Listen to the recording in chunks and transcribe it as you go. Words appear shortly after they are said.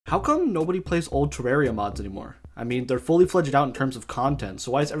How come nobody plays old Terraria mods anymore? I mean, they're fully fledged out in terms of content,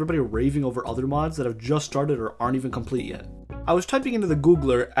 so why is everybody raving over other mods that have just started or aren't even complete yet? I was typing into the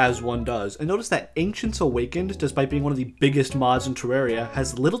Googler, as one does, and noticed that Ancients Awakened, despite being one of the biggest mods in Terraria,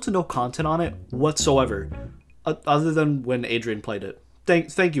 has little to no content on it whatsoever, other than when Adrian played it.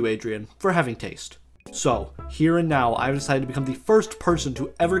 Thank you, Adrian, for having taste. So, here and now, I've decided to become the first person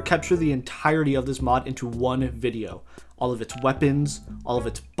to ever capture the entirety of this mod into one video. All of its weapons, all of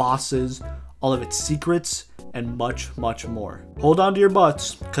its bosses, all of its secrets, and much, much more. Hold on to your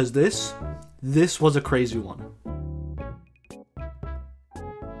butts, because this was a crazy one.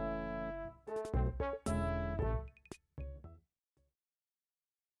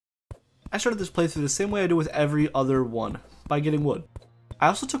 I started this playthrough the same way I do with every other one, by getting wood. I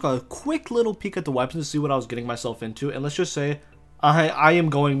also took a quick little peek at the weapons to see what I was getting myself into, and let's just say, I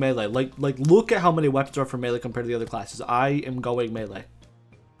am going melee. Like look at how many weapons are for melee compared to the other classes. I am going melee.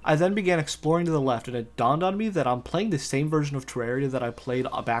 I then began exploring to the left, and it dawned on me that I'm playing the same version of Terraria that I played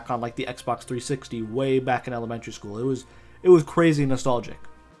back on like the Xbox 360 way back in elementary school. It was crazy nostalgic.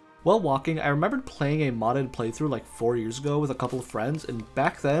 While walking, I remembered playing a modded playthrough like 4 years ago with a couple of friends, and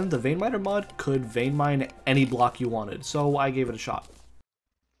back then the VienMiner mod could vein mine any block you wanted, so I gave it a shot.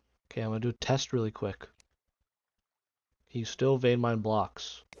 Okay, I'm gonna do a test really quick. Can you still vein mine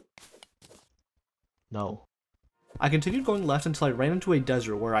blocks? No. I continued going left until I ran into a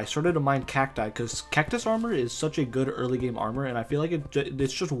desert where I started to mine cacti, because cactus armor is such a good early game armor, and I feel like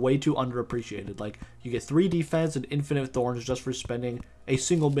it's just way too underappreciated. Like, you get 3 defense and infinite thorns just for spending a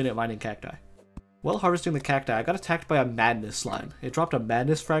single minute mining cacti. While harvesting the cacti, I got attacked by a madness slime. It dropped a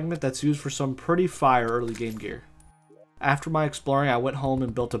madness fragment that's used for some pretty fire early game gear. After my exploring, I went home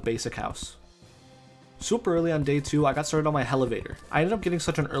and built a basic house. Super early on day 2, I got started on my elevator. I ended up getting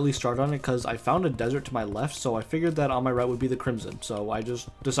such an early start on it because I found a desert to my left, so I figured that on my right would be the Crimson, so I just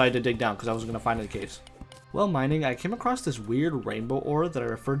decided to dig down because I wasn't going to find any caves. While mining, I came across this weird rainbow ore that I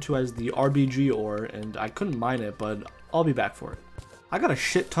referred to as the RBG ore, and I couldn't mine it, but I'll be back for it. I got a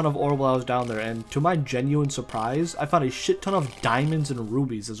shit ton of ore while I was down there, and to my genuine surprise, I found a shit ton of diamonds and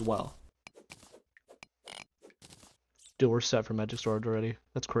rubies as well. Dude, we're set for magic storage already.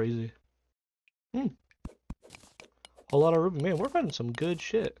 That's crazy. Whole lot of ruby. Man, we're finding some good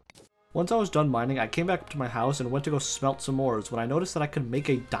shit. Once I was done mining, I came back up to my house and went to go smelt some ores when I noticed that I could make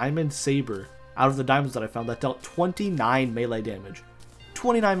a diamond saber out of the diamonds that I found that dealt 29 melee damage.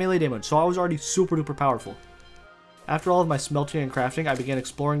 29 melee damage, so I was already super duper powerful. After all of my smelting and crafting, I began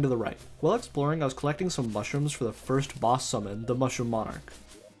exploring to the right. While exploring, I was collecting some mushrooms for the first boss summon, the Mushroom Monarch.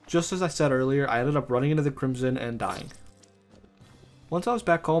 Just as I said earlier, I ended up running into the Crimson and dying. Once I was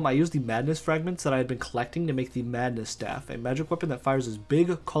back home, I used the Madness Fragments that I had been collecting to make the Madness Staff, a magic weapon that fires this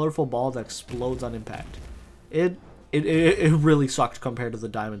big, colorful ball that explodes on impact. It really sucked compared to the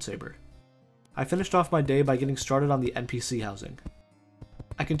Diamond Saber. I finished off my day by getting started on the NPC housing.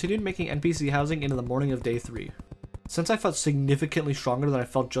 I continued making NPC housing into the morning of day 3. Since I felt significantly stronger than I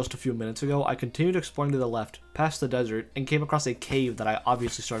felt just a few minutes ago, I continued exploring to the left, past the desert, and came across a cave that I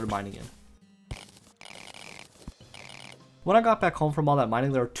obviously started mining in. When I got back home from all that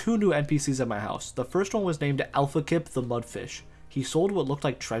mining, there were 2 new NPCs at my house. The first one was named Alpha Kip the Mudfish. He sold what looked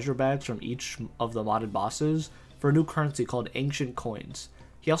like treasure bags from each of the modded bosses for a new currency called Ancient Coins.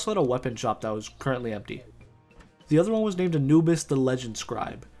 He also had a weapon shop that was currently empty. The other one was named Anubis the Legend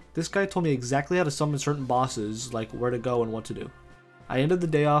Scribe. This guy told me exactly how to summon certain bosses, like where to go and what to do. I ended the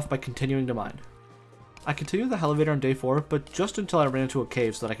day off by continuing to mine. I continued the elevator on day 4, but just until I ran into a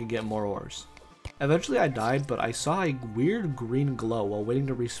cave so that I could get more ores. Eventually I died, but I saw a weird green glow while waiting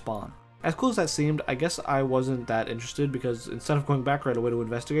to respawn. As cool as that seemed, I guess I wasn't that interested because instead of going back right away to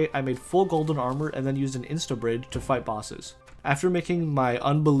investigate, I made full golden armor and then used an insta-bridge to fight bosses. After making my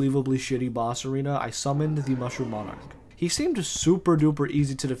unbelievably shitty boss arena, I summoned the Mushroom Monarch. He seemed super duper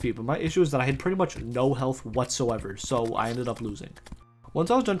easy to defeat, but my issue is that I had pretty much no health whatsoever, so I ended up losing. Once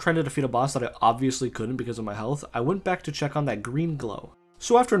I was done trying to defeat a boss that I obviously couldn't because of my health, I went back to check on that green glow.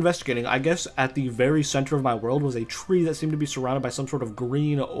 So after investigating, I guess at the very center of my world was a tree that seemed to be surrounded by some sort of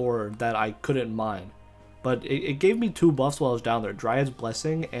green ore that I couldn't mine. But it gave me 2 buffs while I was down there, Dryad's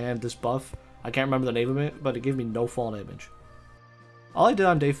Blessing and this buff, I can't remember the name of it, but it gave me no fall damage. All I did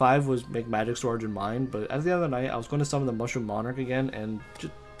on day 5 was make magic storage and mine, but at the end of the night, I was going to summon the Mushroom Monarch again, and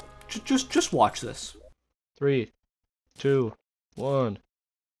just watch this. 3, 2, 1...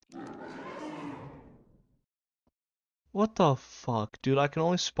 What the fuck, dude? I can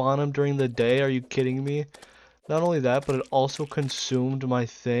only spawn him during the day? Are you kidding me? Not only that, but it also consumed my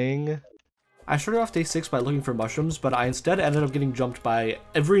thing. I started off day 6 by looking for mushrooms, but I instead ended up getting jumped by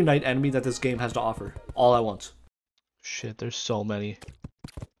every night enemy that this game has to offer, all at once. Shit, there's so many.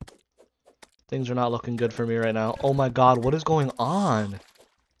 Things are not looking good for me right now. Oh my god, what is going on?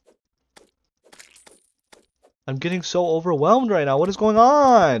 I'm getting so overwhelmed right now. What is going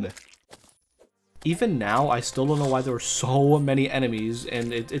on? Even now, I still don't know why there were so many enemies,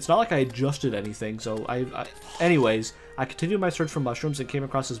 and it's not like I adjusted anything, so anyways, I continued my search for mushrooms and came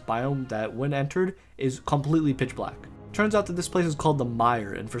across this biome that, when entered, is completely pitch black. Turns out that this place is called the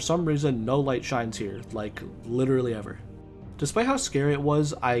Mire, and for some reason, no light shines here, like, literally ever. Despite how scary it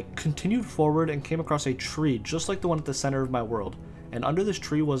was, I continued forward and came across a tree just like the one at the center of my world, and under this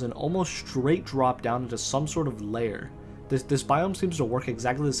tree was an almost straight drop down into some sort of lair. This biome seems to work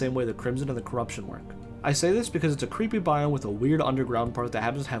exactly the same way the Crimson and the Corruption work. I say this because it's a creepy biome with a weird underground part that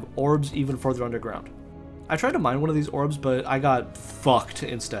happens to have orbs even further underground. I tried to mine one of these orbs, but I got fucked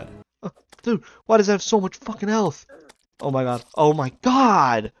instead. Dude, why does it have so much fucking health? Oh my god. Oh my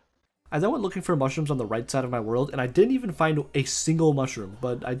god! I then went looking for mushrooms on the right side of my world, and I didn't even find a single mushroom,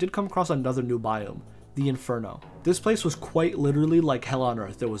 but I did come across another new biome, the Inferno. This place was quite literally like hell on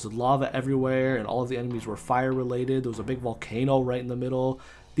earth. There was lava everywhere, and all of the enemies were fire related. There was a big volcano right in the middle.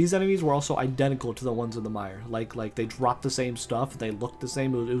 These enemies were also identical to the ones in the Mire. Like they dropped the same stuff, they looked the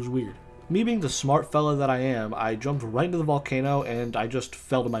same, it was weird. Me being the smart fella that I am, I jumped right into the volcano, and I just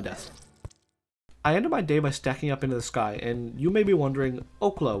fell to my death. I ended my day by stacking up into the sky, and you may be wondering,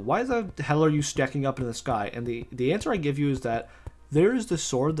 Okla, why the hell are you stacking up in the sky? And the answer I give you is that there is this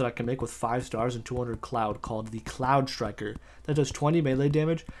sword that I can make with 5 stars and 200 cloud called the Cloud Striker that does 20 melee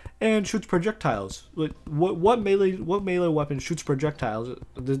damage and shoots projectiles. Like, what melee weapon shoots projectiles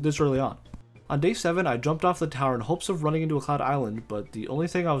this early on? On day 7, I jumped off the tower in hopes of running into a cloud island, but the only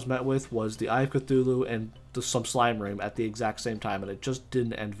thing I was met with was the Eye of Cthulhu and some slime ring at the exact same time, and it just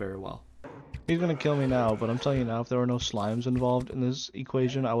didn't end very well. He's gonna kill me now, but I'm telling you now, if there were no slimes involved in this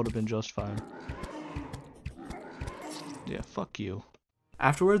equation, I would have been just fine. Yeah, fuck you.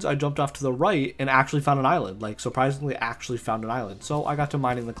 Afterwards, I jumped off to the right and actually found an island. Like, surprisingly, actually found an island. So I got to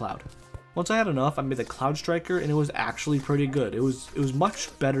mining the cloud. Once I had enough, I made the Cloud Striker, and it was actually pretty good. It was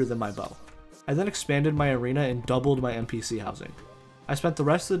much better than my bow. I then expanded my arena and doubled my NPC housing. I spent the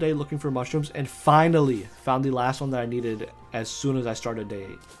rest of the day looking for mushrooms and finally found the last one that I needed as soon as I started day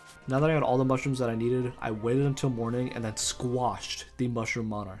 8. Now that I had all the mushrooms that I needed, I waited until morning and then squashed the Mushroom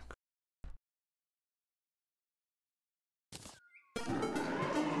Monarch.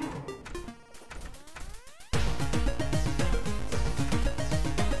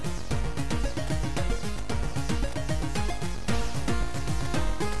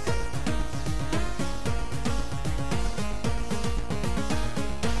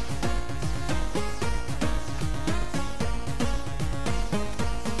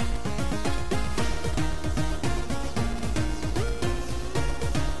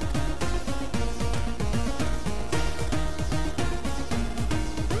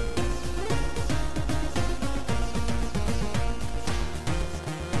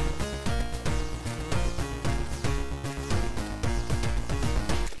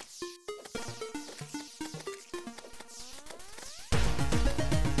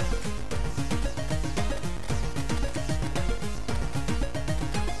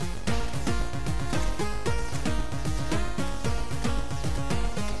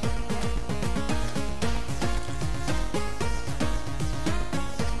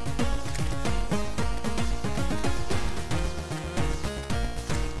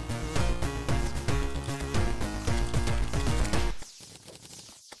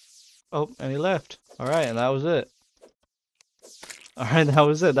 Oh, and he left. Alright, and that was it. Alright, that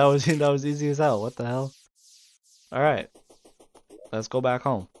was it. That was easy as hell. What the hell? Alright. Let's go back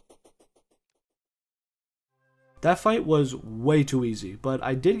home. That fight was way too easy, but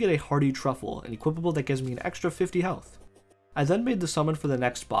I did get a Hardy Truffle, an equipable that gives me an extra 50 health. I then made the summon for the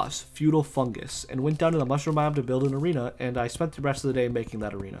next boss, Feudal Fungus, and went down to the Mushroom Biome to build an arena, and I spent the rest of the day making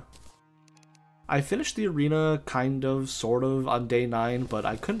that arena. I finished the arena kind of, sort of, on day 9, but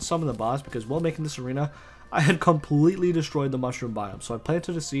I couldn't summon the boss because while making this arena, I had completely destroyed the Mushroom Biome, so I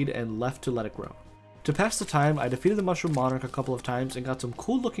planted a seed and left to let it grow. To pass the time, I defeated the Mushroom Monarch a couple of times and got some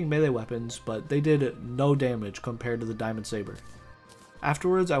cool looking melee weapons, but they did no damage compared to the Diamond Saber.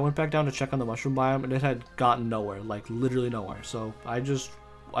 Afterwards, I went back down to check on the Mushroom Biome and it had gotten nowhere, like literally nowhere, so I just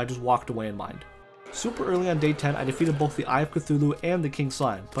walked away and mined. Super early on day 10, I defeated both the Eye of Cthulhu and the King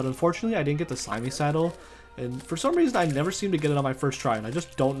Slime, but unfortunately I didn't get the Slimy Saddle, and for some reason I never seemed to get it on my first try, and I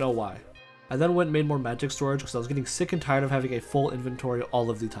just don't know why. I then went and made more magic storage because I was getting sick and tired of having a full inventory all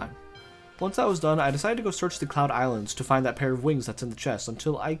of the time. Once that was done, I decided to go search the Cloud Islands to find that pair of wings that's in the chest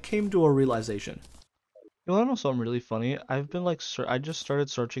until I came to a realization. You wanna know something really funny? I've been like, I just started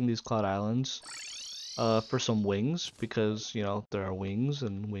searching these Cloud Islands, for some wings because, you know, there are wings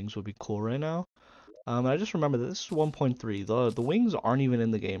and wings would be cool right now. I just remember that this is 1.3. The wings aren't even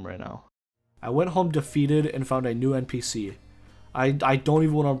in the game right now. I went home defeated and found a new NPC. I don't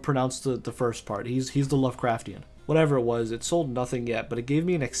even want to pronounce the first part. He's the Lovecraftian. Whatever it was, it sold nothing yet, but it gave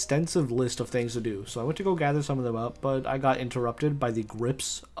me an extensive list of things to do. So I went to go gather some of them up, but I got interrupted by the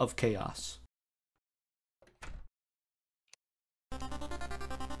grips of chaos.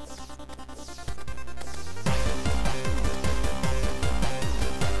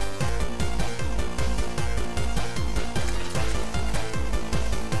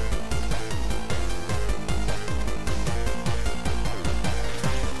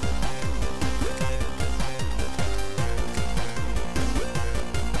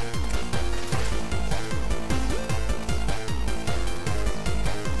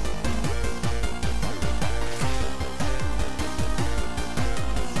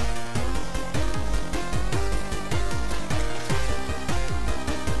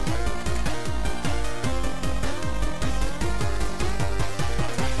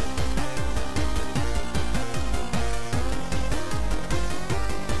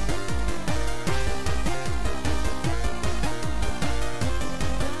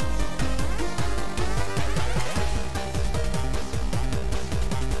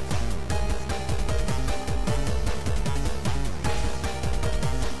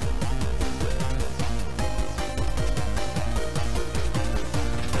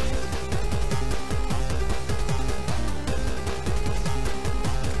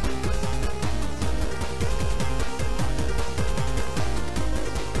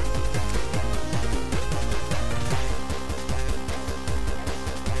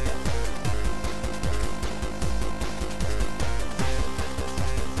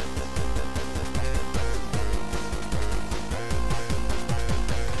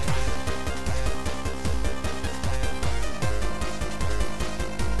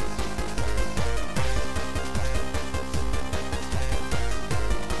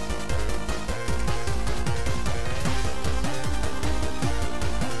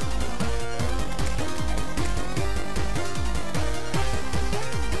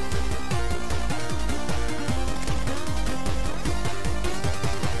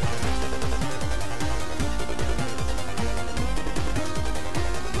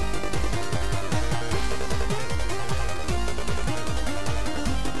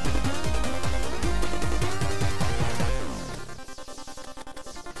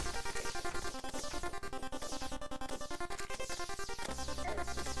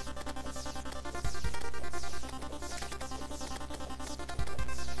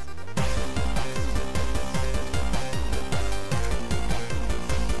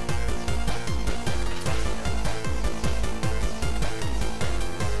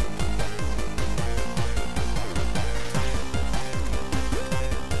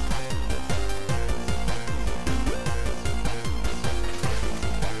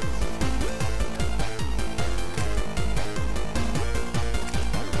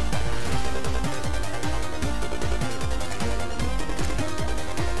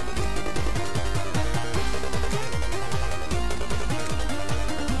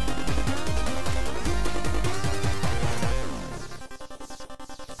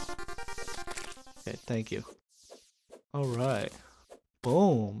 Okay, thank you. Alright.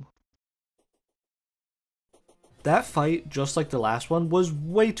 Boom. That fight, just like the last one, was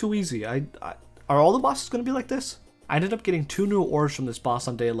way too easy. Are all the bosses going to be like this? I ended up getting 2 new ores from this boss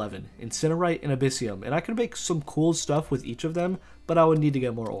on day 11, Incinerite and Abyssium, and I could make some cool stuff with each of them, but I would need to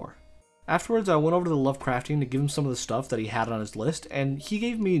get more ore. Afterwards, I went over to the Lovecraftian to give him some of the stuff that he had on his list, and he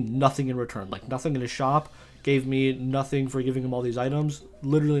gave me nothing in return. Like, nothing in his shop, gave me nothing for giving him all these items,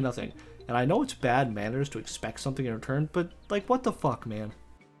 literally nothing. And I know it's bad manners to expect something in return, but, like, what the fuck, man?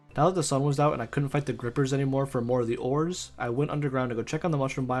 Now that the sun was out and I couldn't fight the grippers anymore for more of the ores, I went underground to go check on the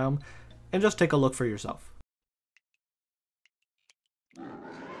mushroom biome, and just take a look for yourself.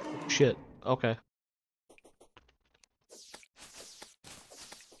 Shit, okay.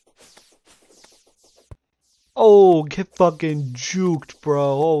 Oh, get fucking juked,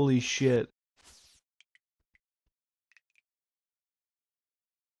 bro. Holy shit.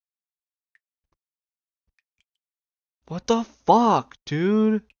 What the fuck,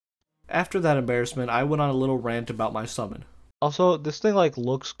 dude? After that embarrassment, I went on a little rant about my summon. Also, this thing like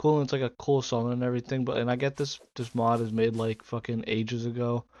looks cool and it's like a cool summon and everything, but I get this mod is made like fucking ages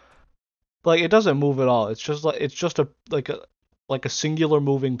ago. But, like, it doesn't move at all. It's just like a singular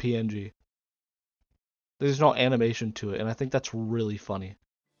moving PNG. There's no animation to it, and I think that's really funny.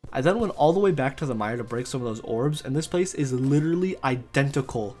 I then went all the way back to the mine to break some of those orbs, and this place is literally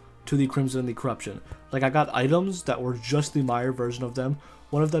identical to the Crimson and the Corruption. Like, I got items that were just the Mire version of them,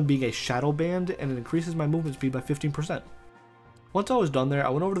 one of them being a Shadow Band, and it increases my movement speed by 15%. Once I was done there, I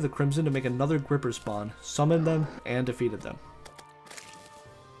went over to the Crimson to make another Gripper spawn, summoned them, and defeated them.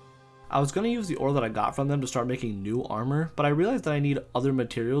 I was going to use the ore that I got from them to start making new armor, but I realized that I need other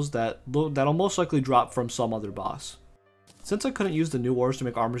materials that'll most likely drop from some other boss. Since I couldn't use the new ores to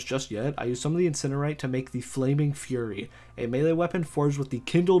make armors just yet, I used some of the Incinerite to make the Flaming Fury, a melee weapon forged with the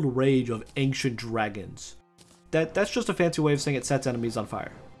kindled rage of ancient dragons. That's just a fancy way of saying it sets enemies on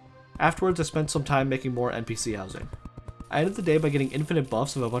fire. Afterwards, I spent some time making more NPC housing. I ended the day by getting infinite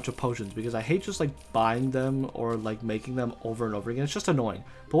buffs of a bunch of potions because I hate just like buying them or like making them over and over again. It's just annoying.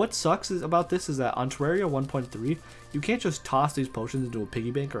 But what sucks about this is that on Terraria 1.3, you can't just toss these potions into a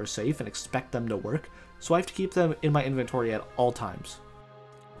piggy bank or a safe and expect them to work. So I have to keep them in my inventory at all times.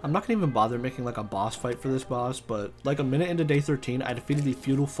 I'm not going to even bother making like a boss fight for this boss, but like a minute into day 13, I defeated the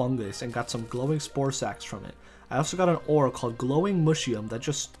Feudal Fungus and got some glowing spore sacks from it. I also got an ore called Glowing Mushium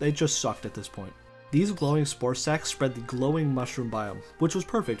that just sucked at this point. These glowing spore sacks spread the glowing mushroom biome, which was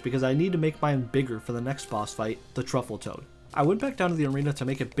perfect because I need to make mine bigger for the next boss fight, the Truffle Toad. I went back down to the arena to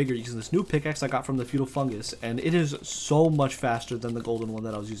make it bigger using this new pickaxe I got from the Feudal Fungus, and it is so much faster than the golden one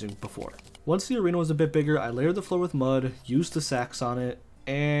that I was using before. Once the arena was a bit bigger, I layered the floor with mud, used the sacks on it,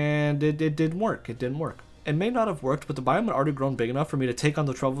 and it didn't work. It didn't work. It may not have worked, but the biome had already grown big enough for me to take on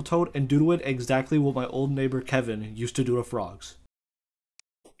the Truffle Toad and do to it exactly what my old neighbor Kevin used to do to frogs.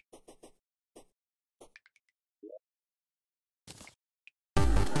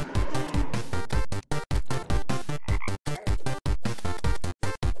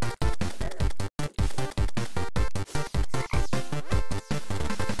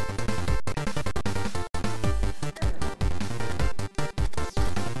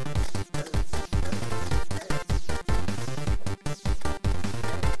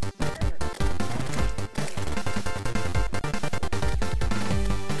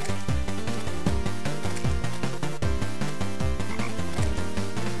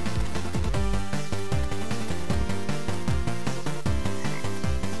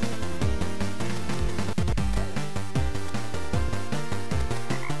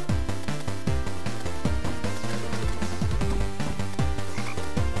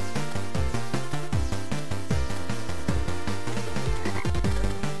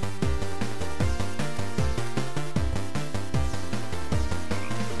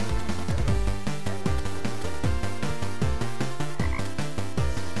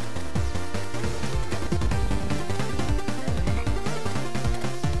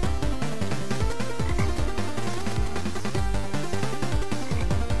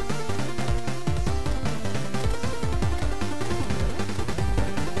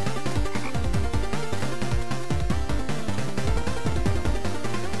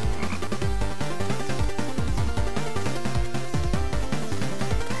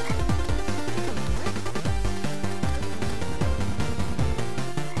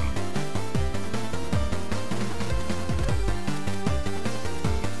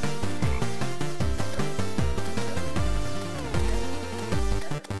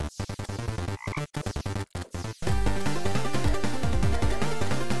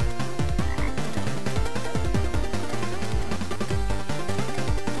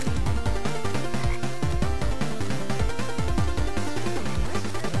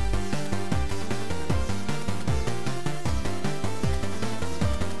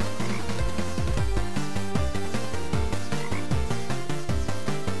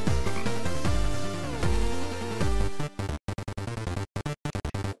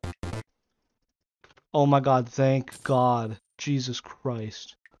 Oh my god, thank God. Jesus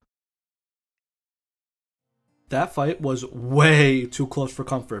Christ. That fight was way too close for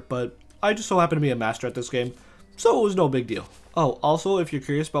comfort, but I just so happen to be a master at this game, so it was no big deal. Oh, also, if you're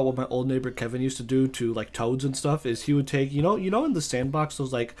curious about what my old neighbor Kevin used to do to like toads and stuff, is he would take, you know in the sandbox,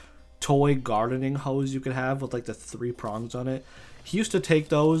 those like toy gardening hose you could have with like the 3 prongs on it? He used to take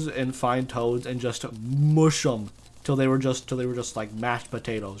those and find toads and just mush them till they were just like mashed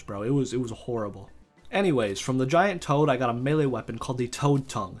potatoes, bro. It was horrible. Anyways, from the giant toad, I got a melee weapon called the Toad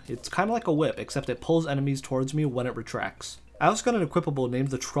Tongue. It's kind of like a whip, except it pulls enemies towards me when it retracts. I also got an equipable named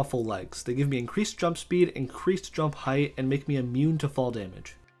the Truffle Legs. They give me increased jump speed, increased jump height, and make me immune to fall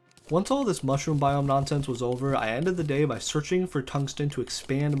damage. Once all this mushroom biome nonsense was over, I ended the day by searching for tungsten to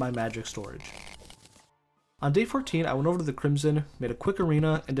expand my magic storage. On day 14, I went over to the Crimson, made a quick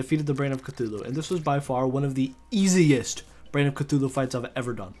arena, and defeated the Brain of Cthulhu, and this was by far one of the easiest Brain of Cthulhu fights I've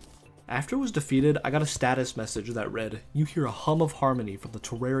ever done. After it was defeated, I got a status message that read, "You hear a hum of harmony from the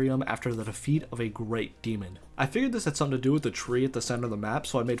terrarium after the defeat of a great demon." I figured this had something to do with the tree at the center of the map,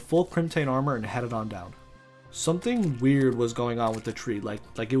 so I made full Crimtane armor and headed on down. Something weird was going on with the tree, like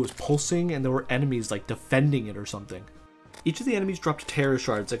it was pulsing and there were enemies like defending it or something. Each of the enemies dropped Terra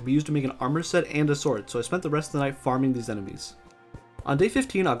shards that could be used to make an armor set and a sword, so I spent the rest of the night farming these enemies. On day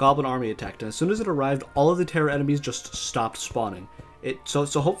 15, a goblin army attacked, and as soon as it arrived, all of the Terra enemies just stopped spawning. So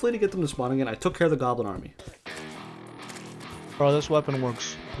hopefully to get them to spawn again, I took care of the goblin army. Bro, this weapon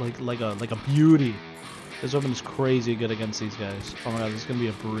works like a beauty. This weapon is crazy good against these guys. Oh my god, this is gonna be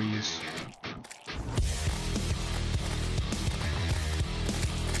a breeze.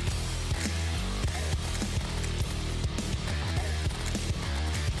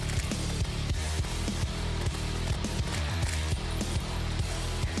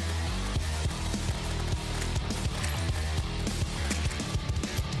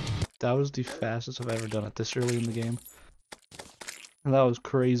 That was the fastest I've ever done it this early in the game. And that was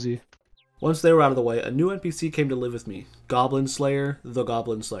crazy. Once they were out of the way, a new NPC came to live with me. Goblin Slayer, the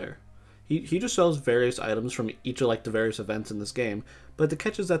Goblin Slayer. He just sells various items from each of the various events in this game, but the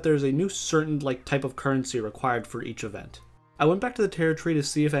catch is that there's a new certain type of currency required for each event. I went back to the Terra tree to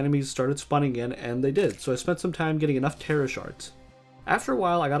see if enemies started spawning in, and they did, so I spent some time getting enough Terra shards. After a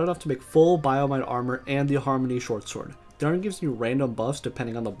while, I got enough to make full biome armor and the Harmony short sword. The armor gives you random buffs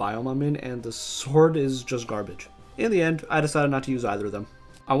depending on the biome I'm in, and the sword is just garbage. In the end, I decided not to use either of them.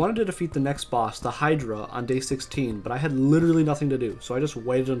 I wanted to defeat the next boss, the Hydra, on day 16, but I had literally nothing to do, so I just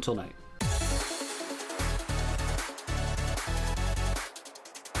waited until night.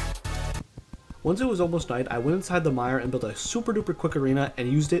 Once it was almost night, I went inside the mire and built a super duper quick arena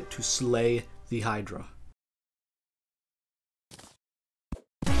and used it to slay the Hydra.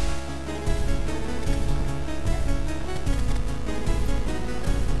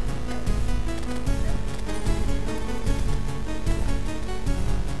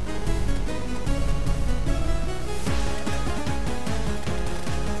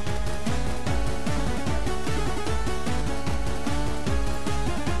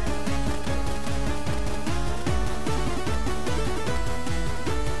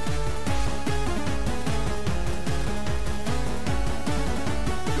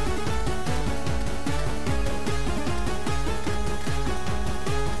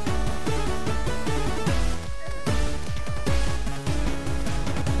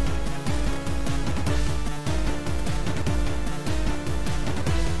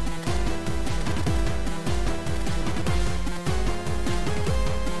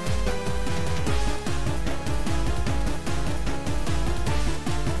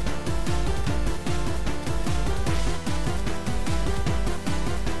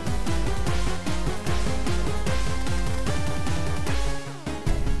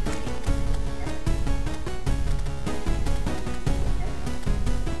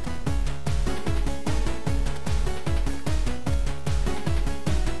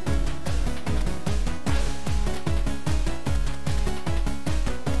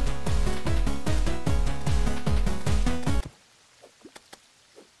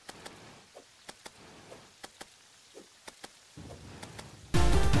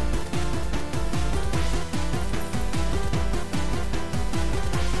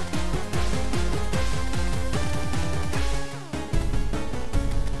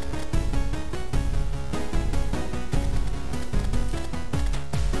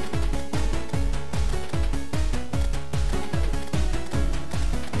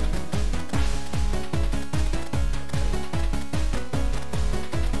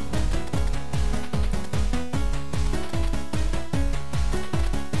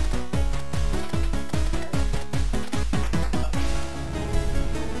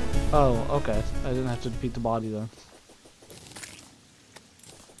 Oh, okay. I didn't have to defeat the body then.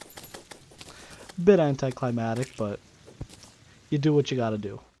 Bit anticlimactic, but you do what you gotta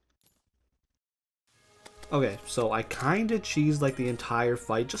do. Okay, so I kinda cheesed the entire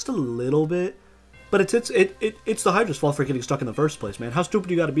fight, just a little bit, but it's the Hydra's fault for getting stuck in the first place, man. How stupid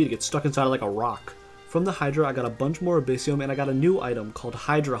you gotta be to get stuck inside of a rock? From the Hydra, I got a bunch more Abyssium, and I got a new item called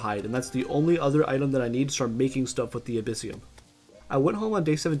Hydra Hide, and that's the only other item that I need to start making stuff with the Abyssium. I went home on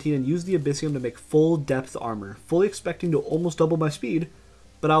day 17 and used the Abyssium to make full depth armor, fully expecting to almost double my speed,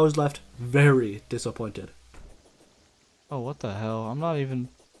 but I was left very disappointed. Oh, what the hell? I'm not even...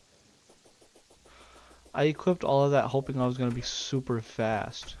 I equipped all of that hoping I was going to be super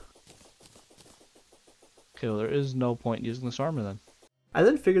fast. Okay, well, there is no point in using this armor then. I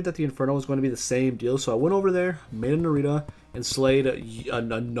then figured that the Inferno was going to be the same deal, so I went over there, made an arena, and slayed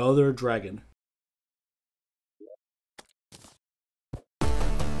another dragon.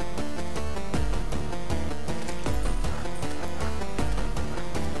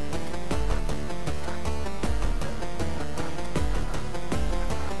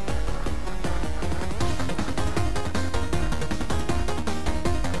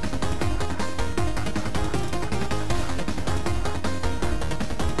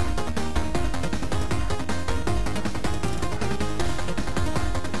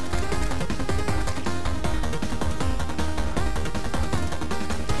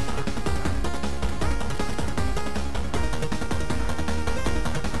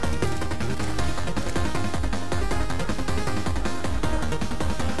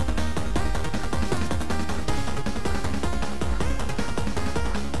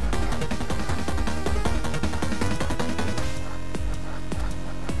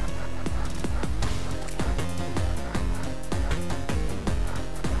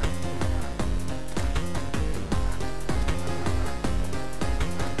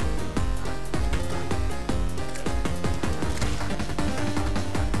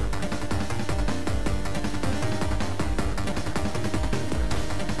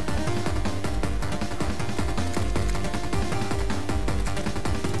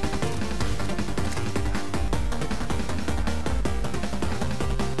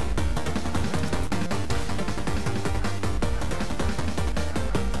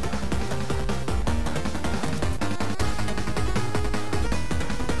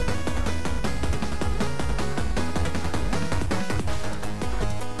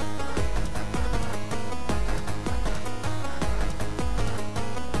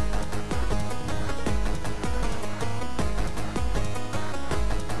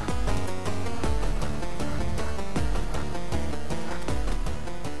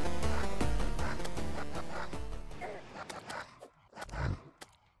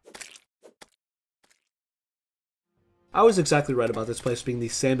 I was exactly right about this place being the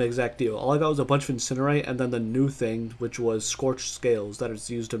same exact deal. All I got was a bunch of incinerate and then the new thing, which was scorched scales that is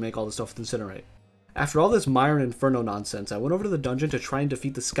used to make all the stuff with incinerate. After all this Mire and Inferno nonsense, I went over to the dungeon to try and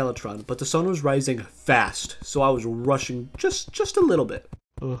defeat the Skeletron, but the sun was rising fast, so I was rushing just a little bit.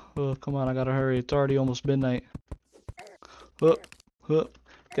 Come on, I gotta hurry. It's already almost midnight. Get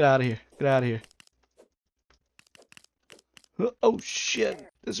out of here. Get out of here. Oh shit,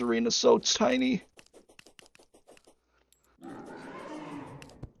 this arena's so tiny.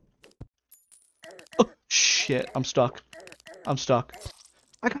 Oh shit, I'm stuck. I'm stuck.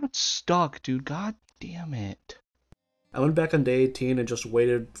 I got stuck, dude. God damn it. I went back on day 18 and just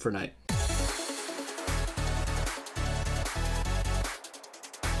waited for night.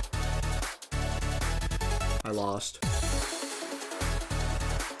 I lost.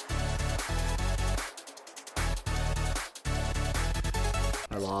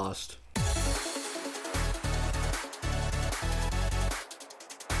 I lost.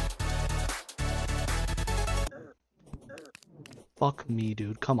 Fuck me,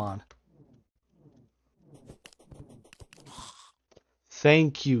 dude. Come on.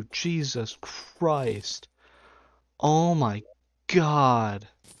 Thank you, Jesus Christ. Oh my God.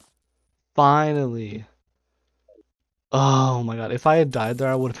 Finally. Oh my God. If I had died there,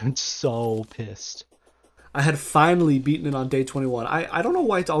 I would have been so pissed. I had finally beaten it on day 21. I don't know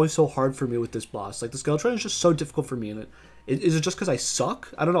why it's always so hard for me with this boss. Like, the Skeletron is just so difficult for me, and is it just because I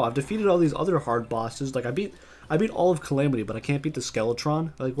suck? I don't know. I've defeated all these other hard bosses. Like, I beat all of Calamity, but I can't beat the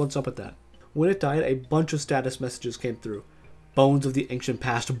Skeletron. Like, what's up with that? When it died, a bunch of status messages came through. Bones of the ancient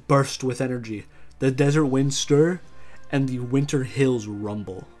past burst with energy. The desert winds stir, and the winter hills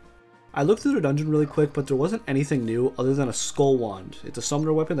rumble. I looked through the dungeon really quick, but there wasn't anything new other than a skull wand. It's a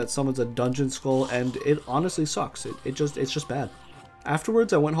summoner weapon that summons a dungeon skull, and it honestly sucks. It's just bad.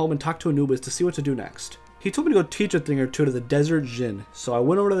 Afterwards, I went home and talked to Anubis to see what to do next. He told me to go teach a thing or two to the desert Djinn, so I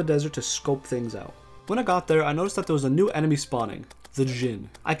went over to the desert to scope things out. When I got there, I noticed that there was a new enemy spawning, the Djinn.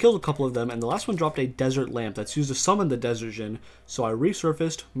 I killed a couple of them, and the last one dropped a desert lamp that's used to summon the desert Djinn, so I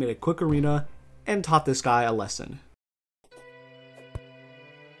resurfaced, made a quick arena, and taught this guy a lesson.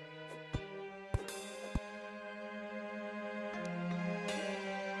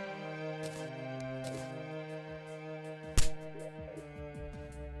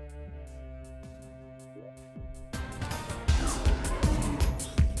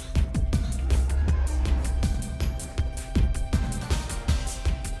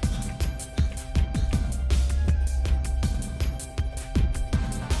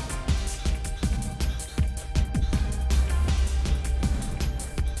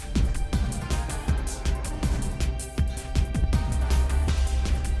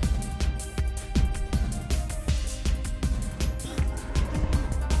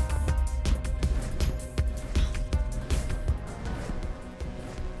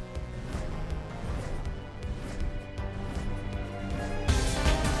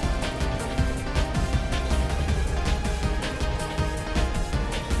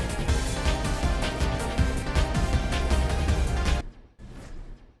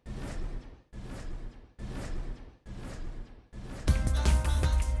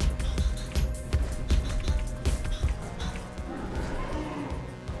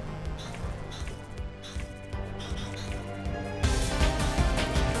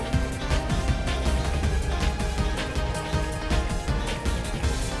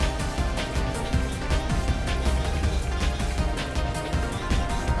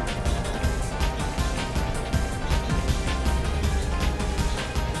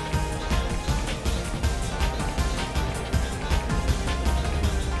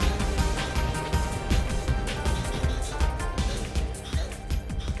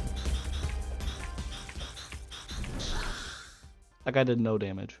 That guy did no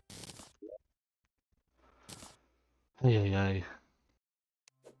damage. Ay.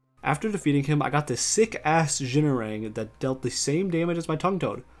 After defeating him, I got this sick-ass Jinarang that dealt the same damage as my Tongue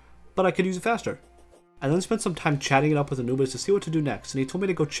Toad, but I could use it faster. I then spent some time chatting it up with Anubis to see what to do next, and he told me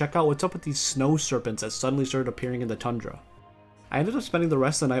to go check out what's up with these snow serpents that suddenly started appearing in the tundra. I ended up spending the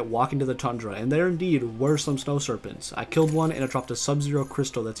rest of the night walking to the tundra, and there indeed were some snow serpents. I killed one, and it dropped a Sub-Zero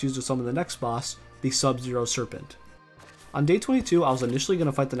crystal that's used to summon the next boss, the Sub-Zero Serpent. On day 22, I was initially going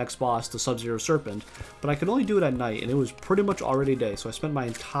to fight the next boss, the Sub-Zero Serpent, but I could only do it at night, and it was pretty much already day, so I spent my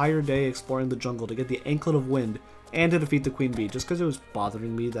entire day exploring the jungle to get the Anklet of Wind and to defeat the Queen Bee, just because it was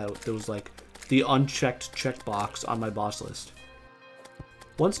bothering me that there was like the unchecked checkbox on my boss list.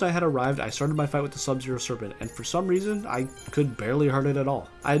 Once night had arrived, I started my fight with the Sub-Zero Serpent, and for some reason, I could barely hurt it at all.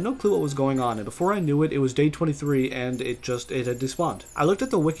 I had no clue what was going on, and before I knew it, it was day 23, and it had despawned. I looked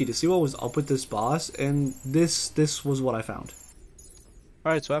at the wiki to see what was up with this boss, and this was what I found.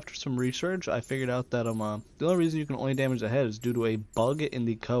 Alright, so after some research, I figured out that the only reason you can only damage the head is due to a bug in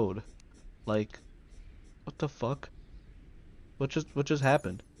the code. Like, what the fuck? What just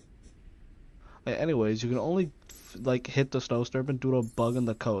happened? Anyways, you can only like hit the snow serpent due to a bug in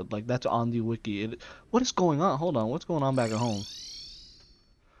the code. Like, that's on the wiki. What is going on? Hold on, what's going on back at home?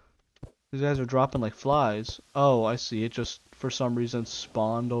 These guys are dropping like flies. Oh, I see. It just for some reason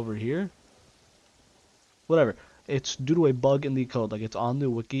spawned over here. Whatever. It's due to a bug in the code. Like, it's on the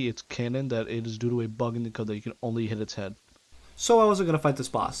wiki. It's canon that it is due to a bug in the code that you can only hit its head. So I wasn't going to fight this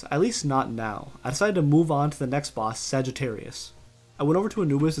boss, at least not now. I decided to move on to the next boss, Sagittarius. I went over to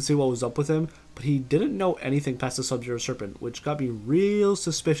Anubis to see what was up with him, but he didn't know anything past the Sub-Zero Serpent, which got me real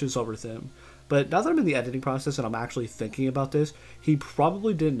suspicious over him. But now that I'm in the editing process and I'm actually thinking about this, he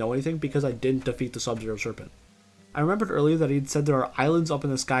probably didn't know anything because I didn't defeat the Sub-Zero Serpent. I remembered earlier that he'd said there are islands up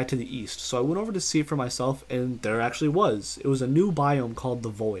in the sky to the east, so I went over to see it for myself, and there actually was. It was a new biome called the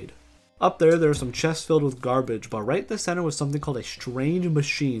Void. Up there were some chests filled with garbage, but right in the center was something called a strange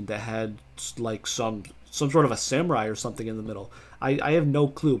machine that had like some sort of a samurai or something in the middle. I have no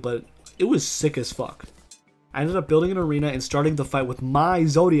clue, but it was sick as fuck. I ended up building an arena and starting the fight with my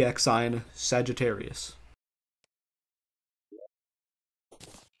zodiac sign, Sagittarius.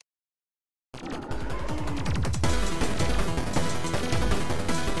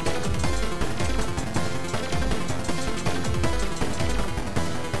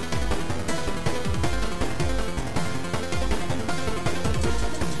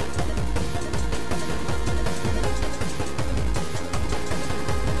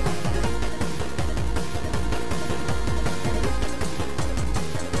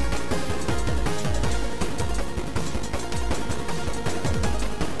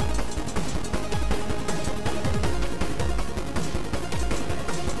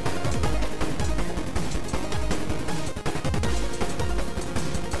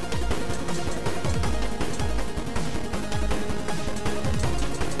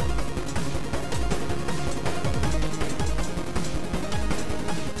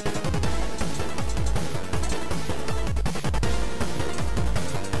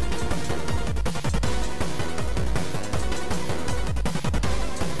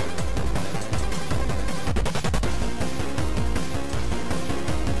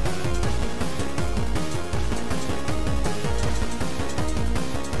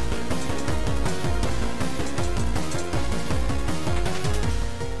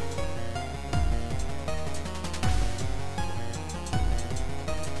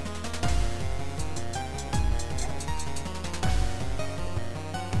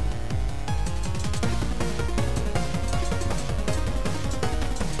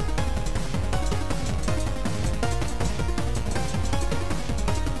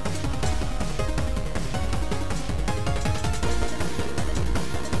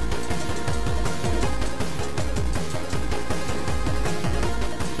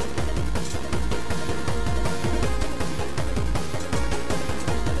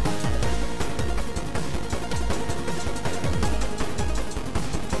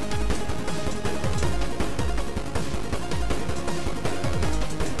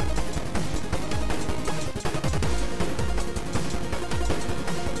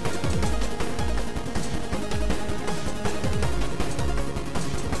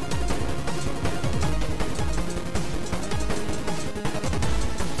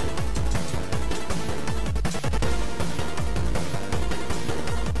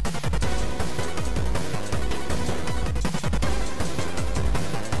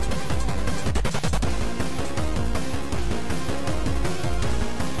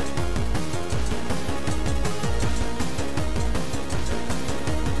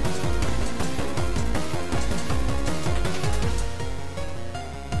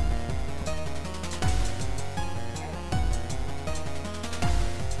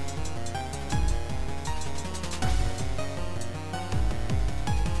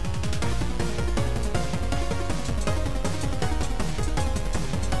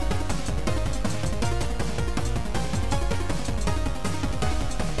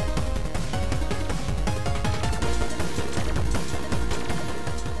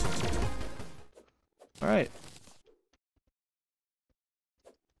 Alright.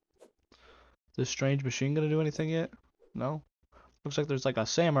 This strange machine gonna do anything yet? No? Looks like there's like a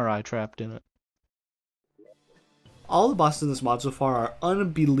samurai trapped in it. All the bosses in this mod so far are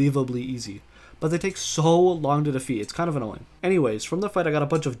unbelievably easy, but they take so long to defeat, it's kind of annoying. Anyways, from the fight I got a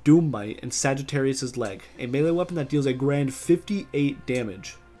bunch of Doommite and Sagittarius' Leg, a melee weapon that deals a grand 58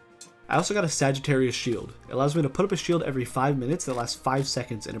 damage. I also got a Sagittarius shield. It allows me to put up a shield every 5 minutes that lasts 5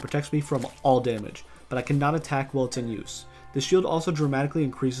 seconds and it protects me from all damage, but I cannot attack while it's in use. This shield also dramatically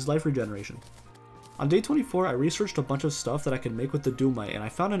increases life regeneration. On day 24, I researched a bunch of stuff that I could make with the Doommite, and I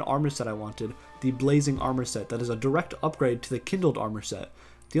found an armor set I wanted, the Blazing Armor Set, that is a direct upgrade to the Kindled Armor Set.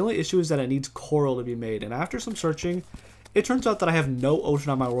 The only issue is that it needs coral to be made, and after some searching, it turns out that I have no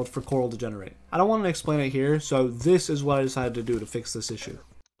ocean on my world for coral to generate. I don't want to explain it here, so this is what I decided to do to fix this issue.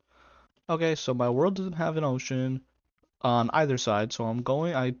 Okay, so my world doesn't have an ocean on either side, so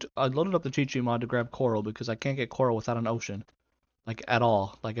I loaded up the cheat sheet mod to grab coral because I can't get coral without an ocean. Like at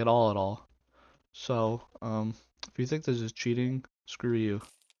all. So, if you think this is cheating, screw you.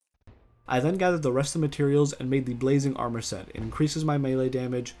 I then gathered the rest of the materials and made the Blazing Armor Set. It increases my melee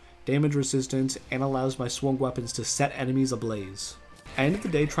damage, damage resistance, and allows my swung weapons to set enemies ablaze. I ended the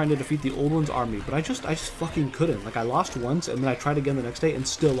day trying to defeat the Old One's army, but I just fucking couldn't. Like, I lost once, and then I tried again the next day and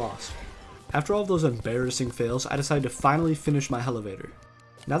still lost. After all of those embarrassing fails, I decided to finally finish my Elevator.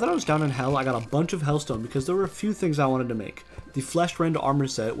 Now that I was down in hell, I got a bunch of hellstone because there were a few things I wanted to make. The Flesh Rend Armor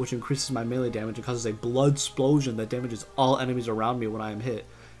Set, which increases my melee damage and causes a blood explosion that damages all enemies around me when I am hit,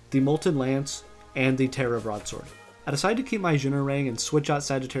 the Molten Lance, and the Terror Broadsword. I decided to keep my Jinarang and switch out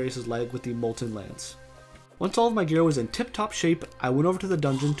Sagittarius' Leg with the Molten Lance. Once all of my gear was in tip-top shape, I went over to the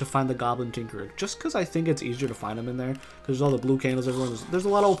dungeon to find the Goblin Tinkerer, just because I think it's easier to find him in there, because there's all the blue candles everywhere, there's a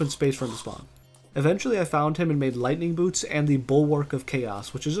lot of open space for him to spawn. Eventually I found him and made Lightning Boots and the Bulwark of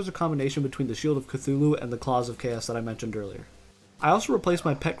Chaos, which is just a combination between the Shield of Cthulhu and the Claws of Chaos that I mentioned earlier. I also replaced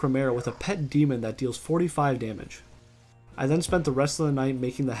my pet Chimera with a pet demon that deals 45 damage. I then spent the rest of the night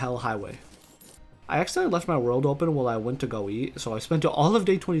making the Hell Highway. I accidentally left my world open while I went to go eat, so I spent all of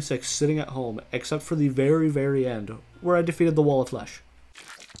day 26 sitting at home, except for the very end, where I defeated the Wall of Flesh.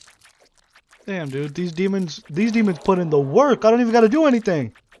 Damn, dude, these demons put in the work. I don't even gotta do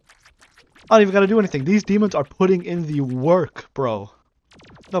anything. These demons are putting in the work, bro.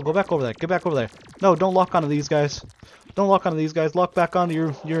 No, go back over there. Get back over there. No, don't lock onto these guys. Lock back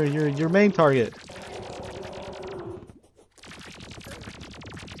onto your main target.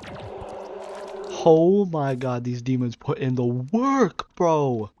 Oh my god, these demons put in the work,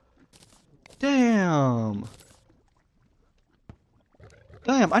 bro. Damn,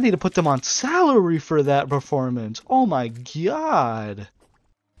 I need to put them on salary for that performance. Oh my god.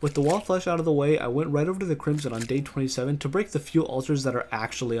 With the Wall of Flesh out of the way, I went right over to the Crimson on day 27 to break the few altars that are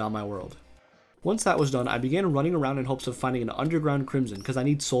actually on my world. Once that was done, I began running around in hopes of finding an underground Crimson because I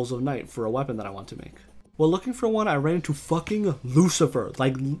need Souls of Night for a weapon that I want to make. While looking for one, I ran into fucking Lucifer,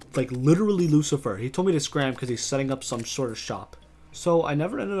 like literally Lucifer. He told me to scram because he's setting up some sort of shop. So I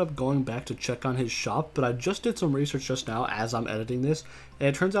never ended up going back to check on his shop, but I just did some research just now as I'm editing this, and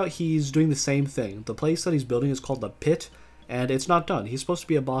it turns out he's doing the same thing. The place that he's building is called the Pit, and it's not done. He's supposed to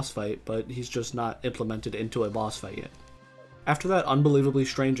be a boss fight, but he's just not implemented into a boss fight yet. After that unbelievably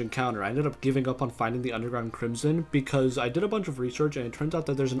strange encounter, I ended up giving up on finding the underground Crimson because I did a bunch of research and it turns out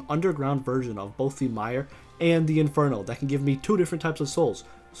that there's an underground version of both the Mire and the Inferno that can give me two different types of souls.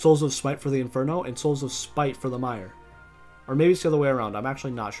 Souls of Smite for the Inferno and Souls of Spite for the Mire. Or maybe it's the other way around, I'm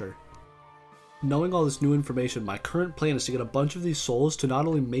actually not sure. Knowing all this new information, my current plan is to get a bunch of these souls to not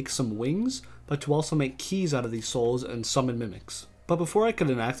only make some wings, but to also make keys out of these souls and summon mimics. But before I could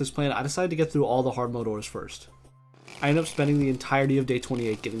enact this plan, I decided to get through all the hard mode ores first. I ended up spending the entirety of day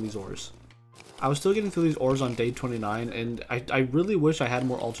 28 getting these ores. I was still getting through these ores on day 29, and I really wish I had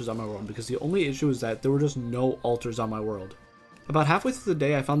more altars on my world, because the only issue is that there were just no altars on my world. About halfway through the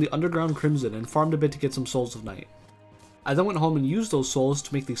day, I found the underground Crimson and farmed a bit to get some Souls of Night. I then went home and used those souls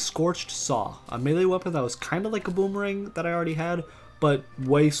to make the Scorched Saw, a melee weapon that was kind of like a boomerang that I already had, but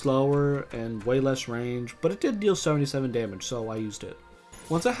way slower and way less range, but it did deal 77 damage, so I used it.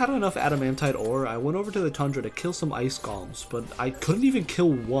 Once I had enough adamantite ore, I went over to the tundra to kill some ice golems, but I couldn't even kill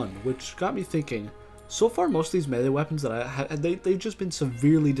one, which got me thinking, so far most of these melee weapons that I had, they've just been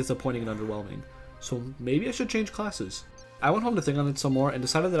severely disappointing and underwhelming, so maybe I should change classes. I went home to think on it some more and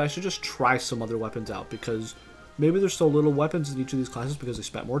decided that I should just try some other weapons out, because maybe there's so little weapons in each of these classes because I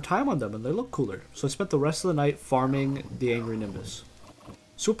spent more time on them and they look cooler. So I spent the rest of the night farming the Angry Nimbus.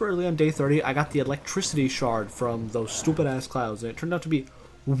 Super early on day 30, I got the electricity shard from those stupid ass clouds, and it turned out to be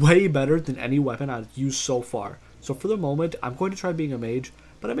way better than any weapon I've used so far. So for the moment, I'm going to try being a mage,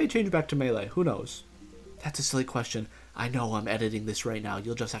 but I may change back to melee, who knows? That's a silly question. I know I'm editing this right now,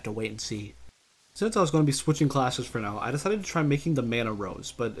 you'll just have to wait and see. Since I was going to be switching classes for now, I decided to try making the Mana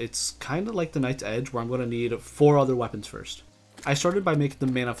Rose, but it's kind of like the Knight's Edge where I'm going to need 4 other weapons first. I started by making the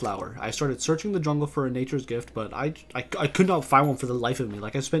mana flower. I started searching the jungle for a nature's gift, but I could not find one for the life of me.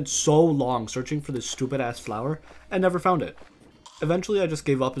 Like, I spent so long searching for this stupid ass flower and never found it. Eventually I just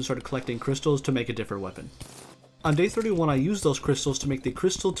gave up and started collecting crystals to make a different weapon. On day 31 I used those crystals to make the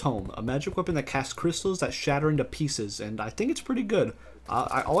Crystal Tome, a magic weapon that casts crystals that shatter into pieces, and I think it's pretty good.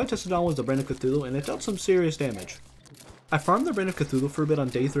 All I tested on was the Brain of Cthulhu, and it dealt some serious damage. I farmed the Brain of Cthulhu for a bit on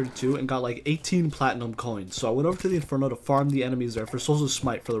day 32 and got like 18 platinum coins, so I went over to the Inferno to farm the enemies there for Souls of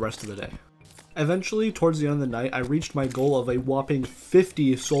Smite for the rest of the day. Eventually, towards the end of the night, I reached my goal of a whopping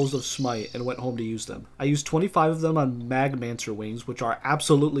 50 Souls of Smite and went home to use them. I used 25 of them on Magmancer Wings, which are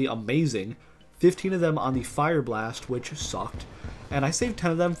absolutely amazing, 15 of them on the Fire Blast, which sucked, and I saved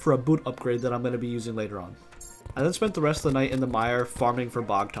 10 of them for a boot upgrade that I'm going to be using later on. I then spent the rest of the night in the mire farming for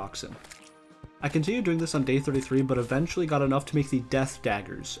Bog Toxin. I continued doing this on day 33, but eventually got enough to make the Death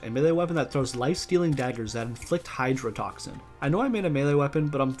Daggers, a melee weapon that throws life-stealing daggers that inflict Hydra Toxin. I know I made a melee weapon,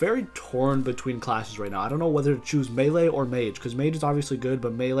 but I'm very torn between classes right now. I don't know whether to choose melee or mage, because mage is obviously good,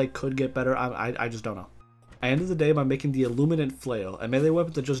 but melee could get better. I just don't know. I ended the day by making the Illuminant Flail, a melee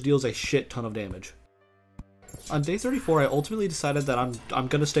weapon that just deals a shit ton of damage. On day 34, I ultimately decided that I'm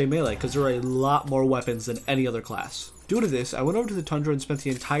gonna stay melee, because there are a lot more weapons than any other class. Due to this, I went over to the Tundra and spent the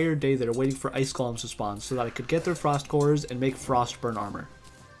entire day there waiting for ice golems to spawn so that I could get their frost cores and make frostburn armor.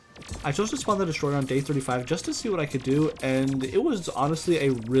 I chose to spawn the Destroyer on day 35 just to see what I could do, and it was honestly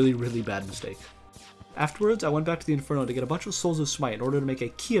a really bad mistake. Afterwards, I went back to the Inferno to get a bunch of Souls of Smite in order to make a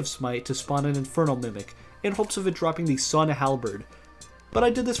Key of Smite to spawn an Infernal Mimic, in hopes of it dropping the Sun Halberd. But I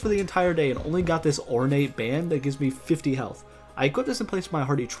did this for the entire day and only got this ornate band that gives me 50 health. I equipped this in place of my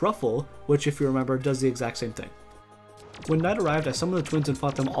Hardy Truffle, which if you remember does the exact same thing. When night arrived, I summoned the twins and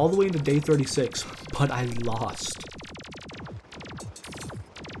fought them all the way into day 36, but I lost.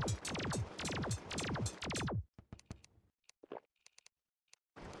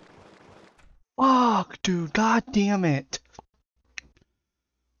 Fuck, dude, god damn it.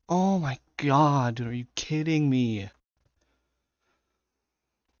 Oh my god, dude, are you kidding me?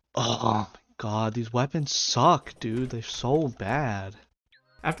 Oh my god, these weapons suck, dude. They're so bad.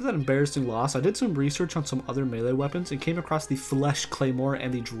 After that embarrassing loss, I did some research on some other melee weapons and came across the Flesh Claymore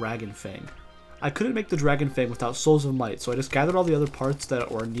and the Dragon Fang. I couldn't make the Dragon Fang without Souls of Might, so I just gathered all the other parts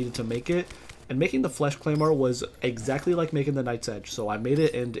that were needed to make it, and making the Flesh Claymore was exactly like making the Night's Edge, so I made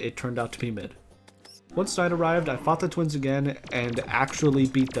it and it turned out to be mid. Once night arrived, I fought the twins again and actually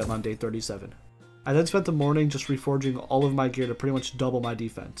beat them on day 37. I then spent the morning just reforging all of my gear to pretty much double my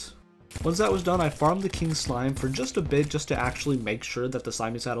defense. Once that was done, I farmed the King Slime for just a bit just to actually make sure that the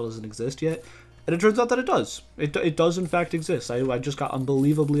Slimy Saddle doesn't exist yet, and it turns out that it does. It does in fact exist. I just got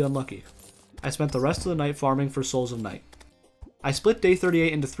unbelievably unlucky. I spent the rest of the night farming for Souls of Night. I split day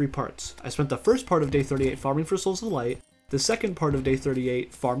 38 into 3 parts. I spent the first part of day 38 farming for Souls of Light, the second part of day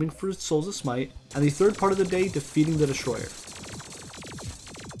 38 farming for Souls of Smite, and the third part of the day defeating the Destroyer.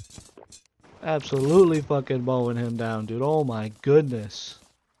 Absolutely fucking mowing him down, dude. Oh my goodness.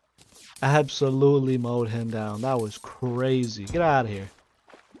 Absolutely mowed him down. That was crazy. Get out of here.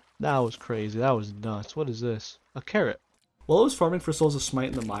 That was crazy. That was nuts. What is this? A carrot. While I was farming for Souls of Smite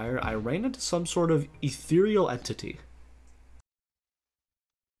in the mire, I ran into some sort of ethereal entity.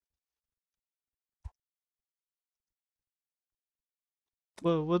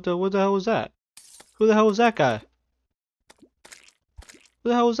 What the hell was that? Who the hell was that guy? Who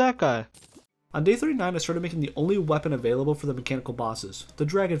the hell was that guy? On day 39, I started making the only weapon available for the mechanical bosses, the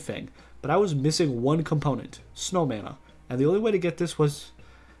Dragon Fang, but I was missing one component, Snow Mana, and the only way to get this was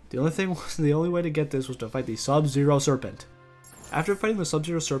to fight the Sub-Zero Serpent. After fighting the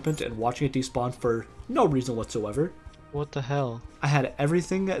Sub-Zero Serpent and watching it despawn for no reason whatsoever, what the hell? I had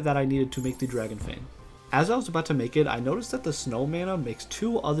everything that I needed to make the Dragon Fang. As I was about to make it, I noticed that the Snow Mana makes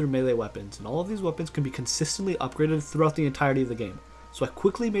 2 other melee weapons, and all of these weapons can be consistently upgraded throughout the entirety of the game. So I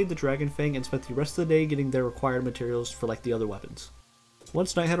quickly made the Dragon Fang and spent the rest of the day getting their required materials for like the other weapons.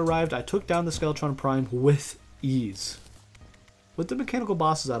 Once night had arrived, I took down the Skeletron Prime with ease. With the mechanical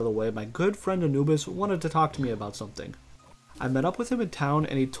bosses out of the way, my good friend Anubis wanted to talk to me about something. I met up with him in town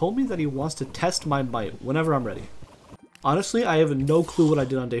and he told me that he wants to test my might whenever I'm ready. Honestly, I have no clue what I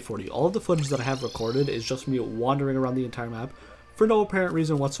did on day 40. All of the footage that I have recorded is just me wandering around the entire map for no apparent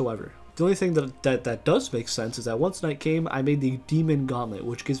reason whatsoever. The only thing that does make sense is that once night came, I made the Demon Gauntlet,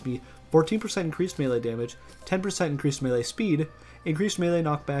 which gives me 14% increased melee damage, 10% increased melee speed, increased melee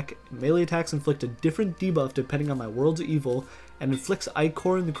knockback, melee attacks inflict a different debuff depending on my world's evil, and inflicts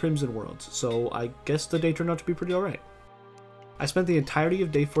Ichor in the Crimson worlds, so I guess the day turned out to be pretty alright. I spent the entirety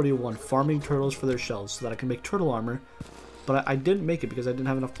of day 41 farming turtles for their shells so that I could make turtle armor, but I didn't make it because I didn't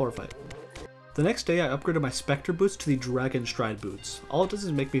have enough chlorophyte. The next day I upgraded my Spectre boots to the Dragon Stride boots. All it does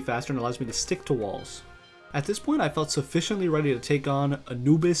is make me faster and allows me to stick to walls. At this point I felt sufficiently ready to take on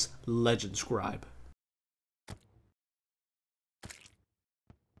Anubis Legend Scribe.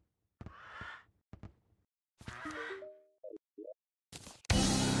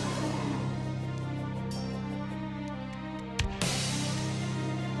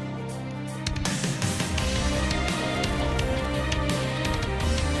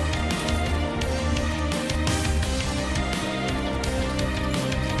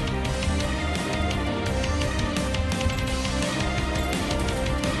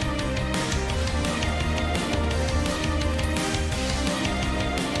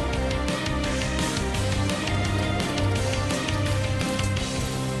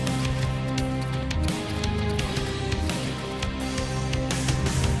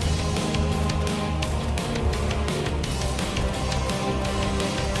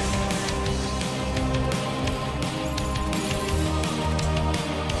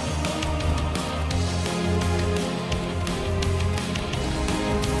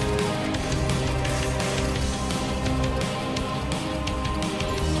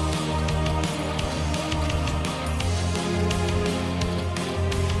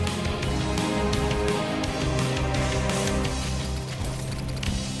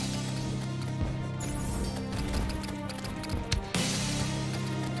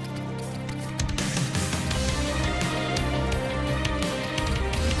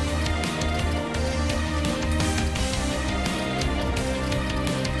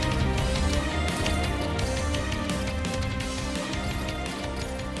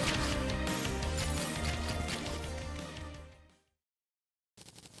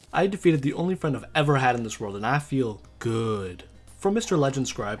 I defeated the only friend I've ever had in this world, and I feel good. From Mr. Legend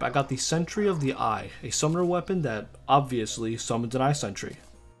Scribe, I got the Sentry of the Eye, a summoner weapon that obviously summons an eye sentry.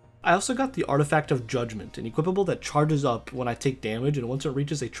 I also got the Artifact of Judgment, an equipable that charges up when I take damage, and once it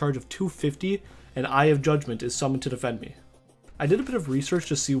reaches a charge of 250, an Eye of Judgment is summoned to defend me. I did a bit of research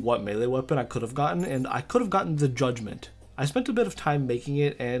to see what melee weapon I could have gotten, and I could have gotten the Judgment. I spent a bit of time making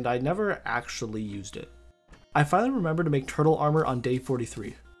it, and I never actually used it. I finally remembered to make turtle armor on day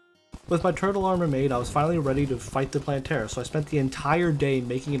 43. With my turtle armor made, I was finally ready to fight the Plantera, so I spent the entire day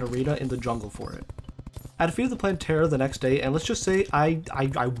making an arena in the jungle for it. I defeated the Plantera the next day, and let's just say I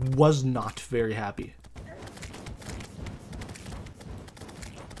was not very happy.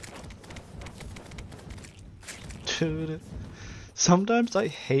 Dude, sometimes I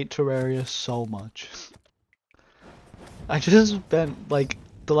hate Terraria so much. I just spent like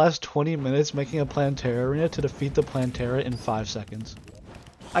the last 20 minutes making a Plantera arena to defeat the Plantera in 5 seconds.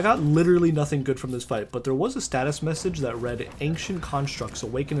 I got literally nothing good from this fight, but there was a status message that read, "Ancient constructs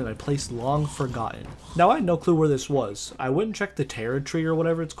awaken in a place long forgotten." Now I had no clue where this was. I went and checked the Terra tree or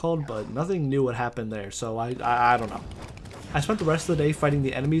whatever it's called, but nothing new had happened there, so I don't know. I spent the rest of the day fighting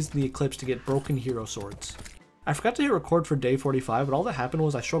the enemies in the Eclipse to get broken hero swords. I forgot to hit record for day 45, but all that happened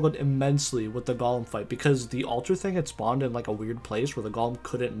was I struggled immensely with the golem fight because the altar thing had spawned in like a weird place where the golem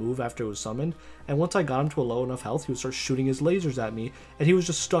couldn't move after it was summoned, and once I got him to a low enough health, he would start shooting his lasers at me, and he was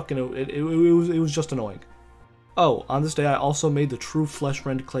just stuck, and it was just annoying. Oh, on this day I also made the true Flesh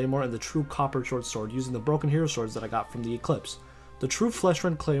Rend Claymore and the true Copper Short Sword using the broken hero swords that I got from the Eclipse. The true Flesh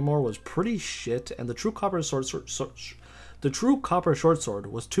Rend Claymore was pretty shit, and the true Copper Short Sword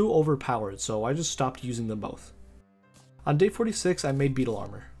was too overpowered, so I just stopped using them both. On day 46, I made beetle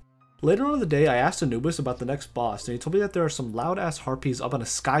armor. Later on in the day, I asked Anubis about the next boss, and he told me that there are some loud-ass harpies up on a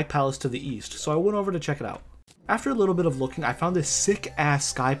sky palace to the east, so I went over to check it out. After a little bit of looking, I found this sick-ass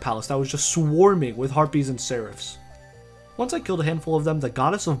sky palace that was just swarming with harpies and seraphs. Once I killed a handful of them, the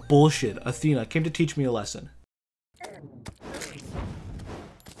goddess of bullshit, Athena, came to teach me a lesson.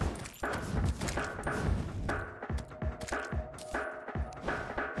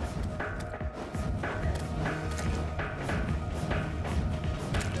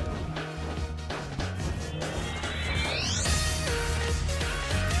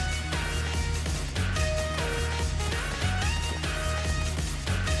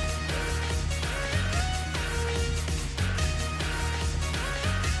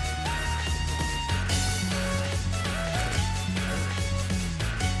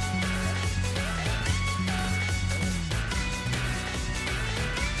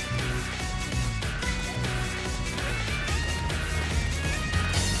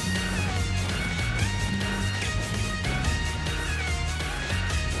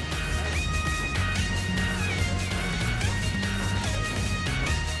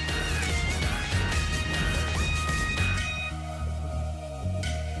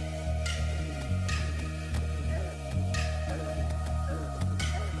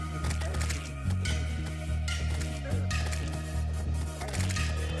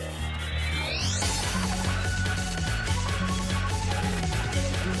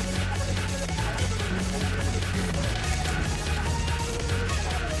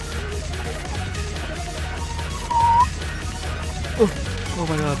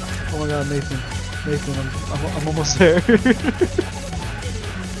 god, Nathan. Nathan, I'm almost there. Nathan,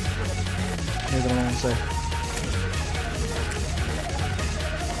 I'm almost there.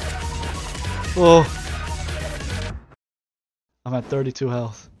 Oh. I'm at 32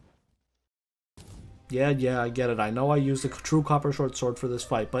 health. Yeah, I get it. I know I used a true copper short sword for this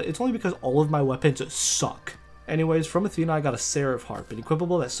fight, but it's only because all of my weapons suck. Anyways, from Athena I got a Seraph Harp, an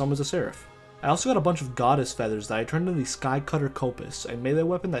equipable that summons a Seraph. I also got a bunch of goddess feathers that I turned into the Sky Cutter Copus, a melee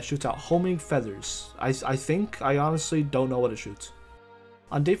weapon that shoots out homing feathers. I honestly don't know what it shoots.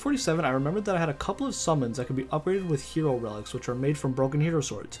 On day 47, I remembered that I had a couple of summons that could be upgraded with hero relics, which are made from broken hero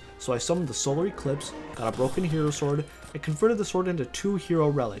swords. So I summoned the Solar Eclipse, got a broken hero sword, and converted the sword into 2 hero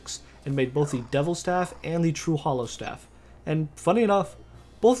relics, and made both the Devil Staff and the True Hollow Staff. And funny enough,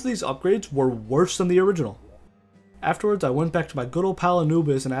 both of these upgrades were worse than the original. Afterwards, I went back to my good old pal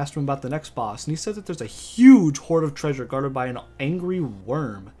Anubis and asked him about the next boss, and he said that there's a huge hoard of treasure guarded by an angry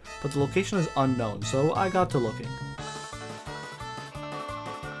worm, but the location is unknown, so I got to looking.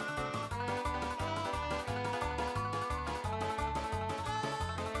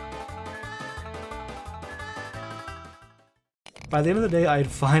 By the end of the day, I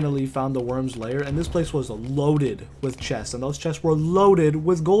had finally found the worm's lair, and this place was loaded with chests, and those chests were loaded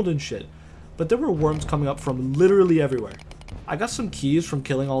with golden shit. But there were worms coming up from literally everywhere. I got some keys from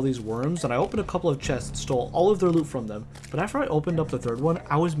killing all these worms, and I opened a couple of chests and stole all of their loot from them, but after I opened up the third one,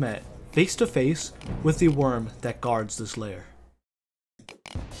 I was met face to face with the worm that guards this lair.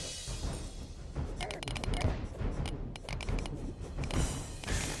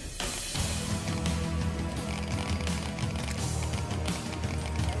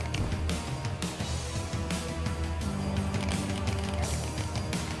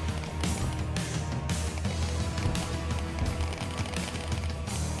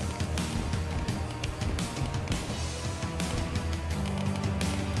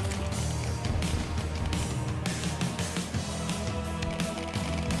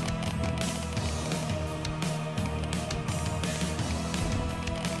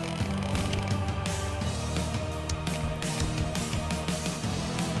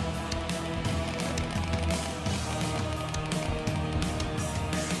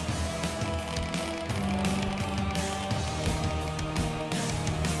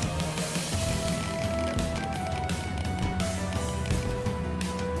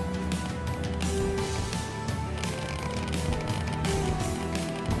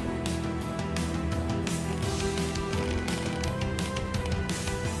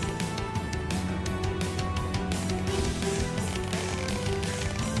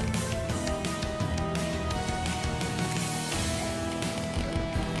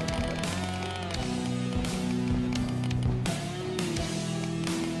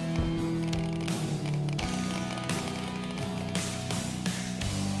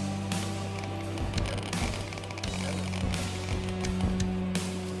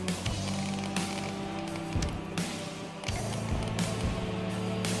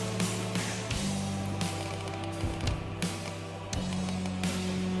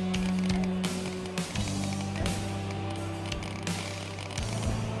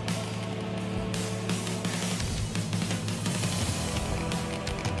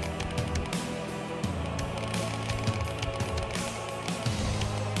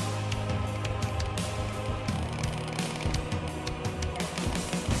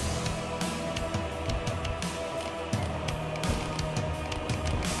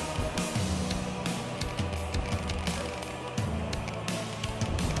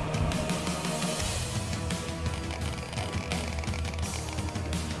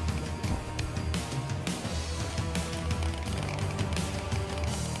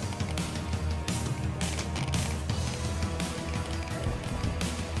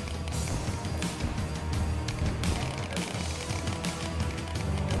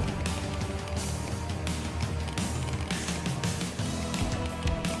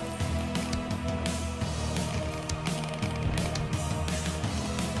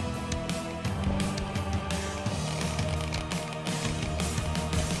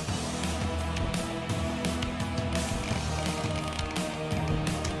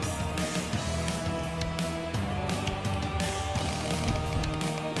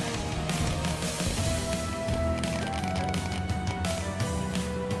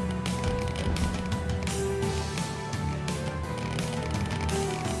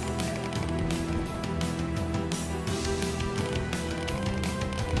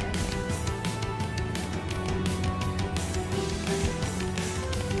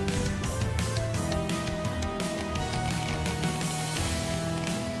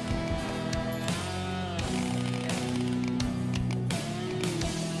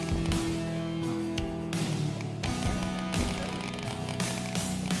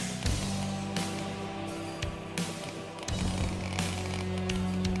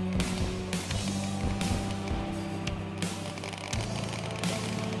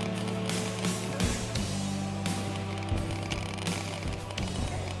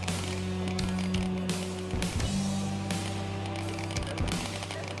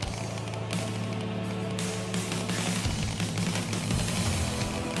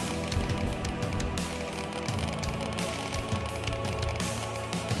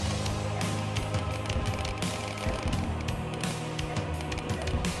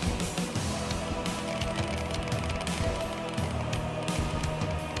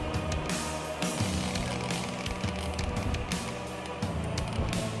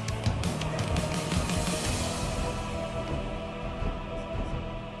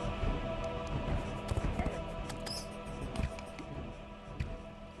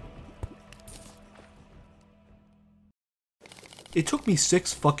 It took me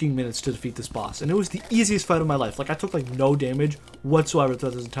 6 fucking minutes to defeat this boss, and it was the easiest fight of my life. Like, I took like no damage whatsoever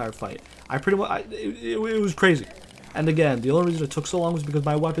throughout this entire fight. It was crazy. And again, the only reason it took so long was because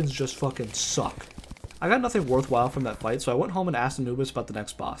my weapons just fucking suck. I got nothing worthwhile from that fight, so I went home and asked Anubis about the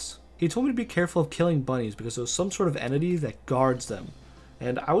next boss. He told me to be careful of killing bunnies because there was some sort of entity that guards them.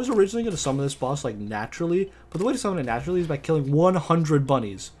 And I was originally going to summon this boss like naturally, but the way to summon it naturally is by killing 100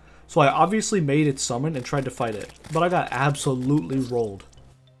 bunnies. So I obviously made it summon and tried to fight it, but I got absolutely rolled.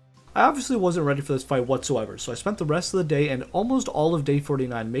 I obviously wasn't ready for this fight whatsoever, so I spent the rest of the day and almost all of day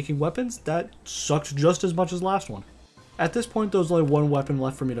 49 making weapons that sucked just as much as the last one. At this point, there was only one weapon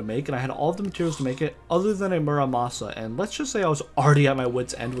left for me to make, and I had all of the materials to make it other than a Muramasa, and let's just say I was already at my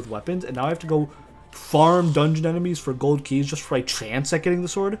wit's end with weapons, and now I have to go farm dungeon enemies for gold keys just for a chance at getting the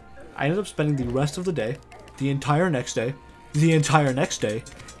sword. I ended up spending the rest of the day, the entire next day,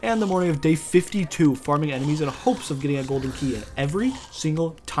 and the morning of day 52 farming enemies in hopes of getting a golden key, and every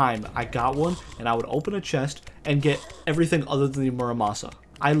single time I got one and I would open a chest and get everything other than the Muramasa.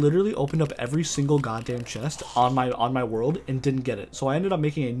 I literally opened up every single goddamn chest on my world and didn't get it. So I ended up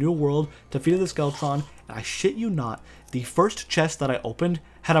making a new world, defeated the Skeletron, and I shit you not, the first chest that I opened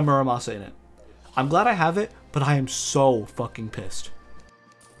had a Muramasa in it. I'm glad I have it, but I am so fucking pissed.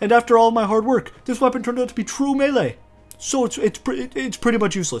 And after all my hard work, this weapon turned out to be true melee. So it's pretty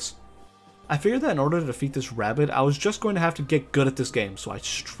much useless. I figured that in order to defeat this rabbit, I was just going to have to get good at this game. So I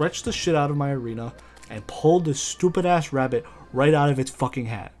stretched the shit out of my arena and pulled this stupid ass rabbit right out of its fucking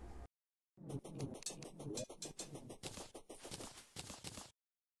hat.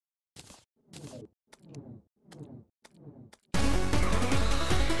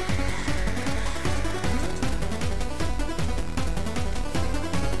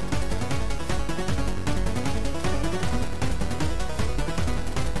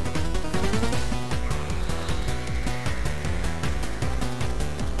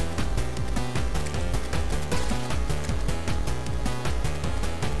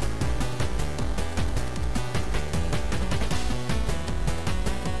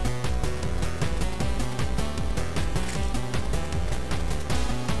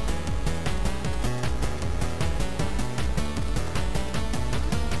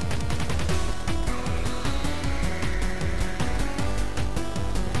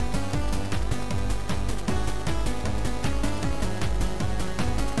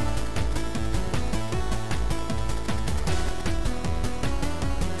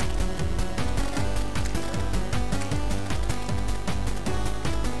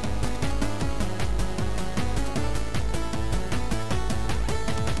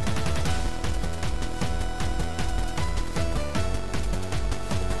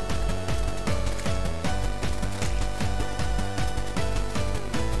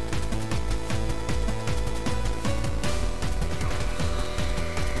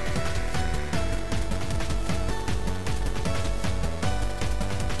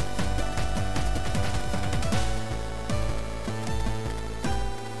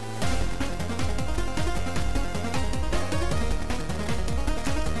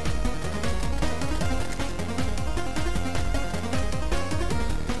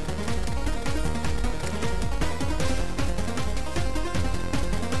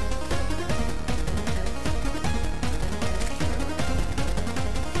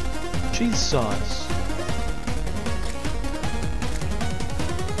 Jesus.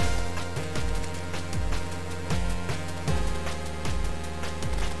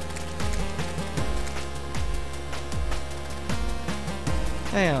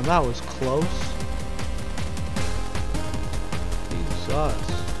 Damn, that was close.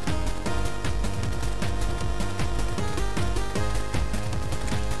 Jesus.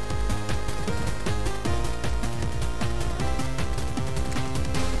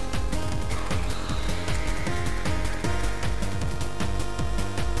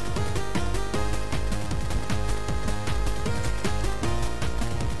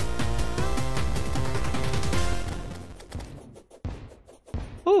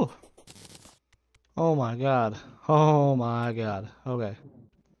 Ooh. Oh my god. Oh my god. Okay.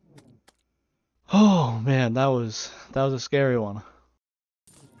 Oh man, that was a scary one.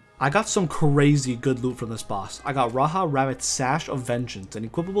 I got some crazy good loot from this boss. I got Raha Rabbit's Sash of Vengeance, an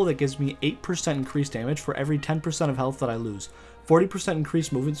equipable that gives me 8% increased damage for every 10% of health that I lose, 40%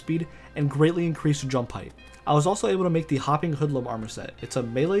 increased movement speed, and greatly increased jump height. I was also able to make the Hopping Hoodlum armor set. It's a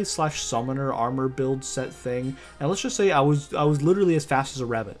melee / summoner armor build set thing, and let's just say I was literally as fast as a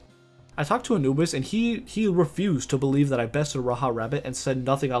rabbit. I talked to Anubis and he refused to believe that I bested Raha Rabbit and said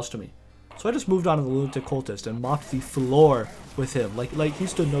nothing else to me. So I just moved on to the Lunatic Cultist and mopped the floor with him, like he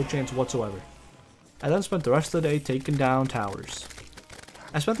stood no chance whatsoever. I then spent the rest of the day taking down towers.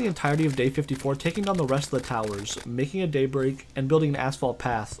 I spent the entirety of day 54 taking down the rest of the towers, making a daybreak, and building an asphalt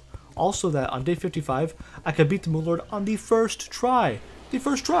path. Also that on day 55, I could beat the Moonlord on the first try. The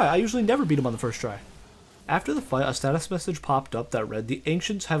first try! I usually never beat him on the first try. After the fight, a status message popped up that read, "The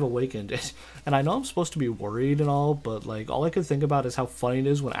Ancients have awakened." And I know I'm supposed to be worried and all, but like all I could think about is how funny it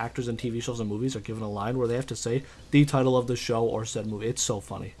is when actors in TV shows and movies are given a line where they have to say the title of the show or said movie. It's so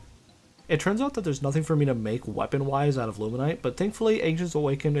funny. It turns out that there's nothing for me to make weapon-wise out of Luminite, but thankfully Ancients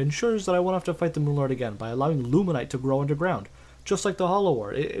Awakened ensures that I won't have to fight the Moonlord again by allowing Luminite to grow underground, just like the Hollow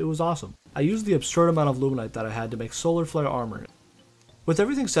Ore. It was awesome. I used the absurd amount of Luminite that I had to make Solar Flare armor. With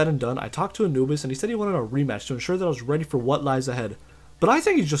everything said and done, I talked to Anubis and he said he wanted a rematch to ensure that I was ready for what lies ahead. But I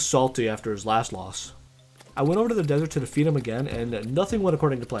think he's just salty after his last loss. I went over to the desert to defeat him again, and nothing went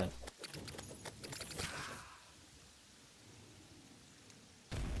according to plan.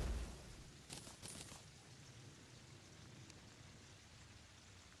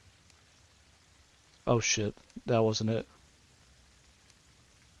 Oh shit, that wasn't it.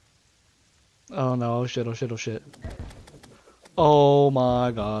 Oh no, oh shit, oh shit, oh shit. Oh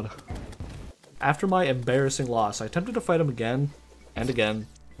my god. After my embarrassing loss, I attempted to fight him again, and again,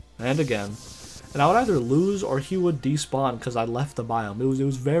 and again. And I would either lose or he would despawn because I left the biome. It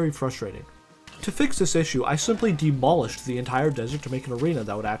was very frustrating. To fix this issue, I simply demolished the entire desert to make an arena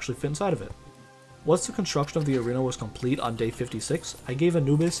that would actually fit inside of it. Once the construction of the arena was complete on day 56, I gave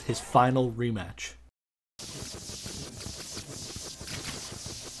Anubis his final rematch.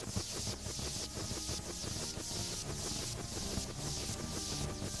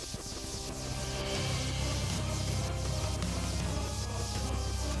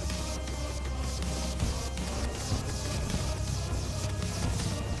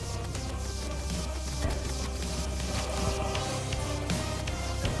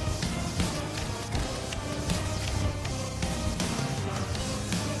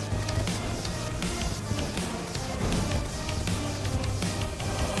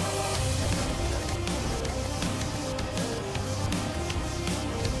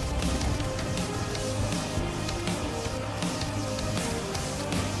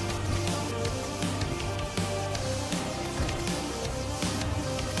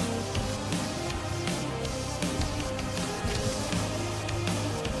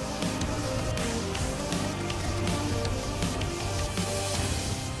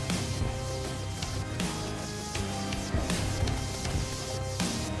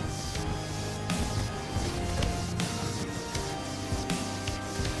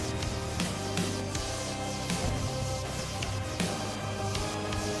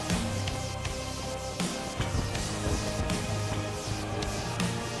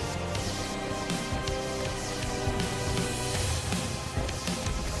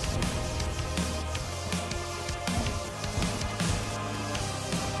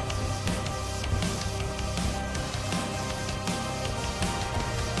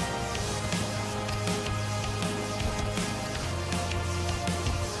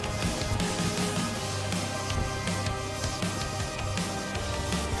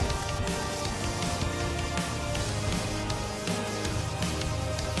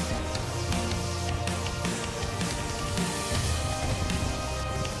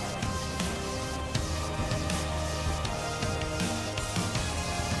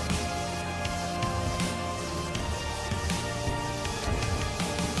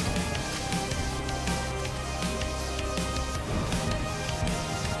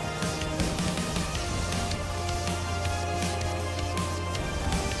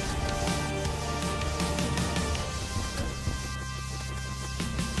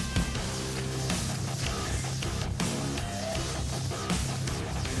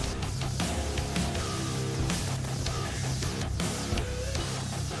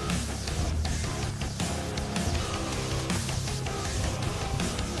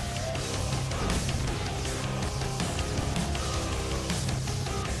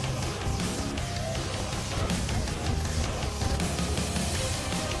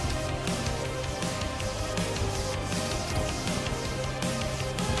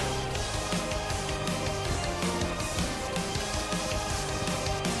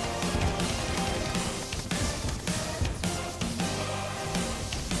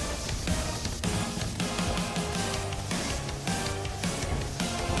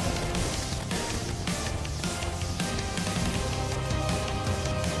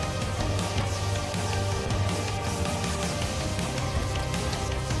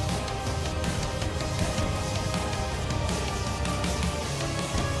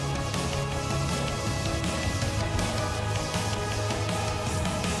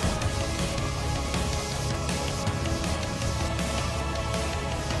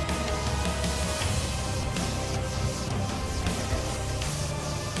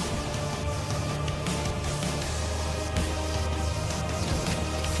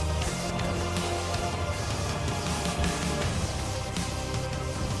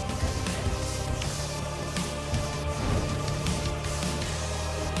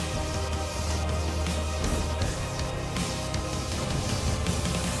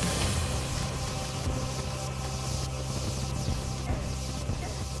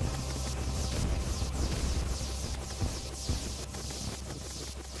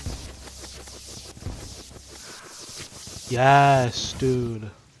 Yes, dude.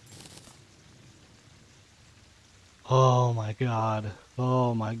 Oh my god.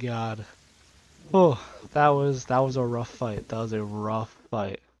 Oh my god. Oh, that was a rough fight. That was a rough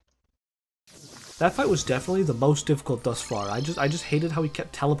fight. That fight was definitely the most difficult thus far. I just hated how he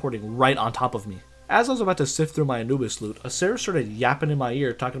kept teleporting right on top of me. As I was about to sift through my Anubis loot, Sarah started yapping in my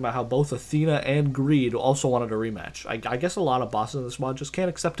ear talking about how both Athena and Greed also wanted a rematch. I guess a lot of bosses in this mod just can't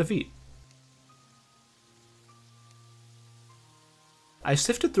accept defeat. I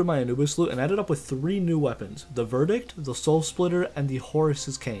sifted through my Anubis loot and ended up with 3 new weapons: the Verdict, the Soul Splitter, and the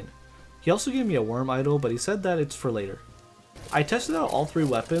Horus's Cane. He also gave me a worm idol, but he said that it's for later. I tested out all 3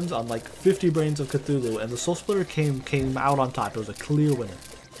 weapons on like 50 Brains of Cthulhu, and the Soul Splitter came out on top. It was a clear winner.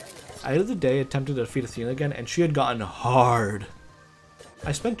 I ended the day attempting to defeat Athena again, and she had gotten hard.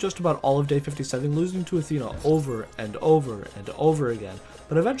 I spent just about all of day 57 losing to Athena over and over and over again,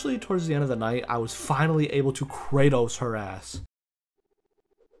 but eventually towards the end of the night, I was finally able to Kratos her ass.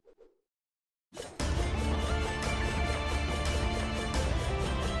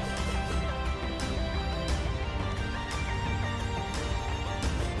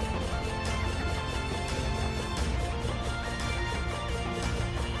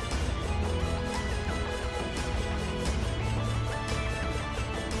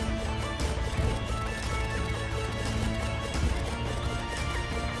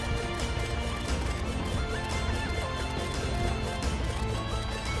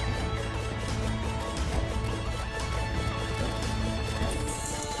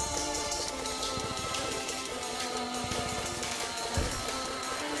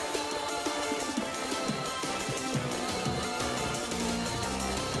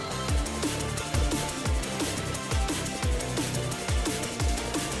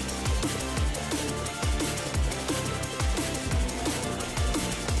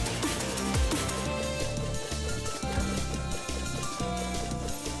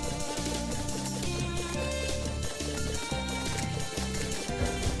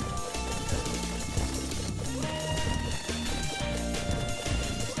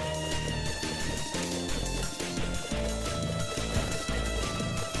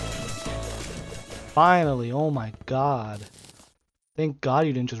 Finally, oh my god. Thank god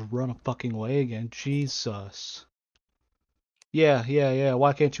you didn't just run a fucking way again. Jesus. Yeah.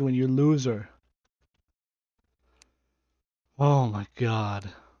 Why can't you win? You're a loser. Oh my god.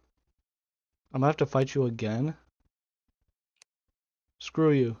 I'm gonna have to fight you again.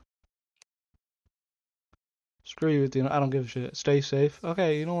 Screw you. Screw you, Athena. I don't give a shit. Stay safe.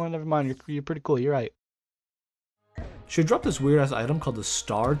 Okay, you know what? Never mind. You're pretty cool. You're right. She dropped this weird ass item called the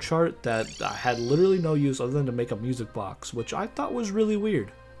Star Chart that had literally no use other than to make a music box, which I thought was really weird.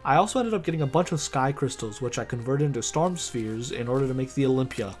 I also ended up getting a bunch of sky crystals, which I converted into storm spheres in order to make the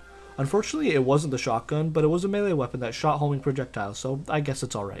Olympia. Unfortunately, it wasn't the shotgun, but it was a melee weapon that shot homing projectiles, so I guess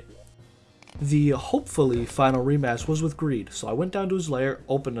it's alright. The hopefully final rematch was with Greed, so I went down to his lair,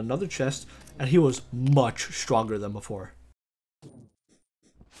 opened another chest, and he was much stronger than before.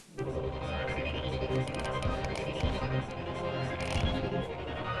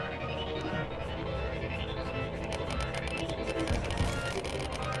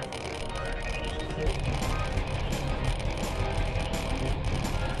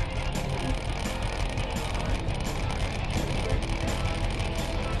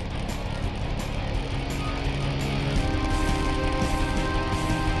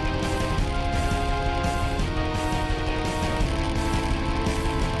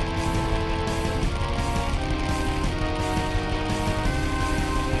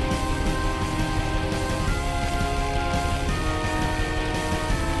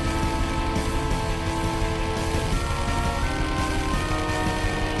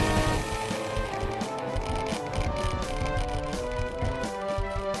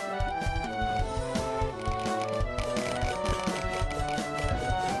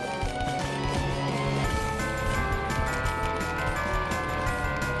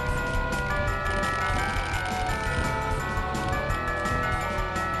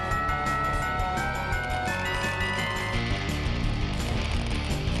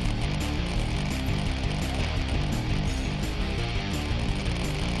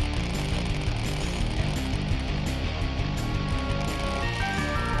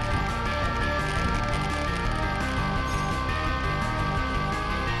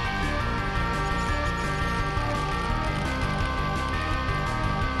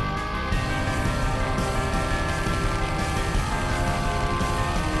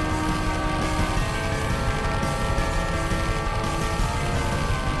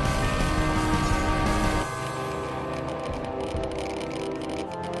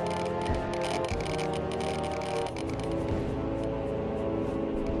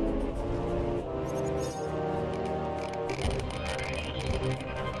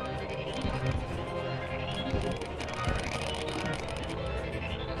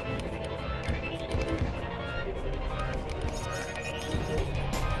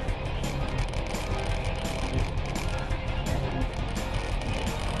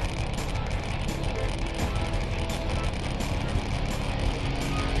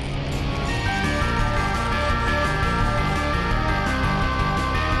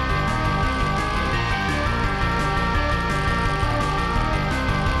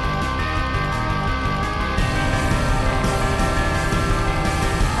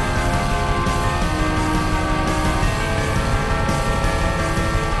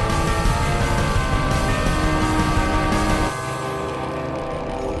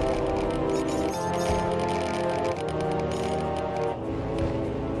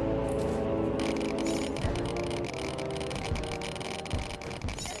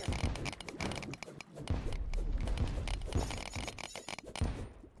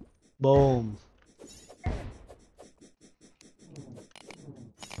 Boom.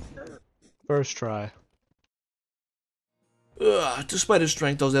 First try. Despite his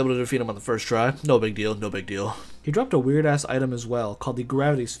strength, I was able to defeat him on the first try. No big deal, no big deal. He dropped a weird-ass item as well, called the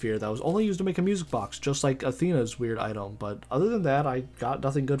Gravity Sphere, that was only used to make a music box, just like Athena's weird item, but other than that, I got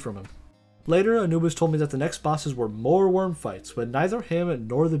nothing good from him. Later, Anubis told me that the next bosses were more worm fights, but neither him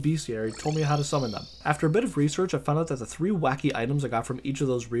nor the bestiary told me how to summon them. After a bit of research, I found out that the 3 wacky items I got from each of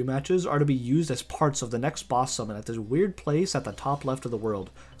those rematches are to be used as parts of the next boss summon at this weird place at the top left of the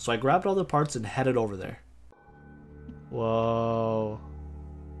world, so I grabbed all the parts and headed over there. Whoa.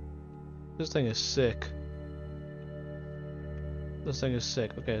 This thing is sick. This thing is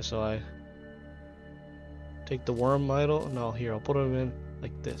sick. Okay, so I take the worm idol. No, here, I'll put them in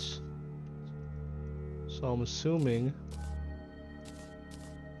like this. So I'm assuming.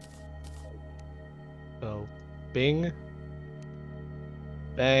 So, bing.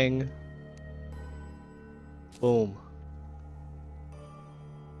 Bang. Boom.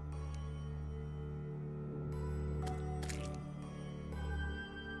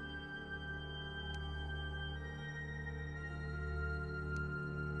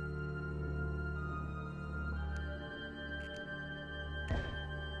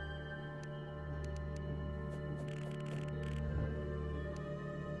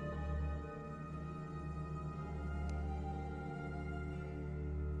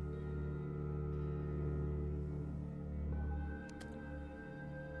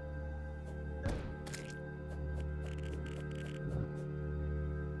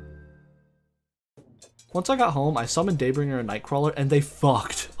 Once I got home, I summoned Daybringer and Nightcrawler, and they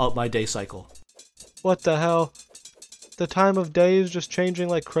fucked up my day cycle. What the hell? The time of day is just changing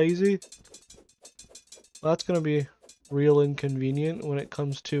like crazy? Well, that's gonna be real inconvenient when it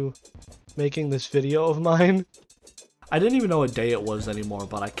comes to making this video of mine. I didn't even know what day it was anymore,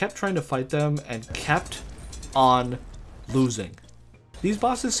 but I kept trying to fight them and kept on losing. These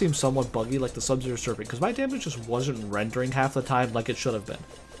bosses seem somewhat buggy like the Sub-Zero Serpent, because my damage just wasn't rendering half the time like it should have been.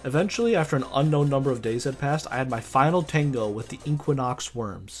 Eventually, after an unknown number of days had passed, I had my final tango with the Equinox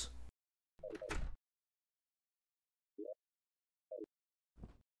worms.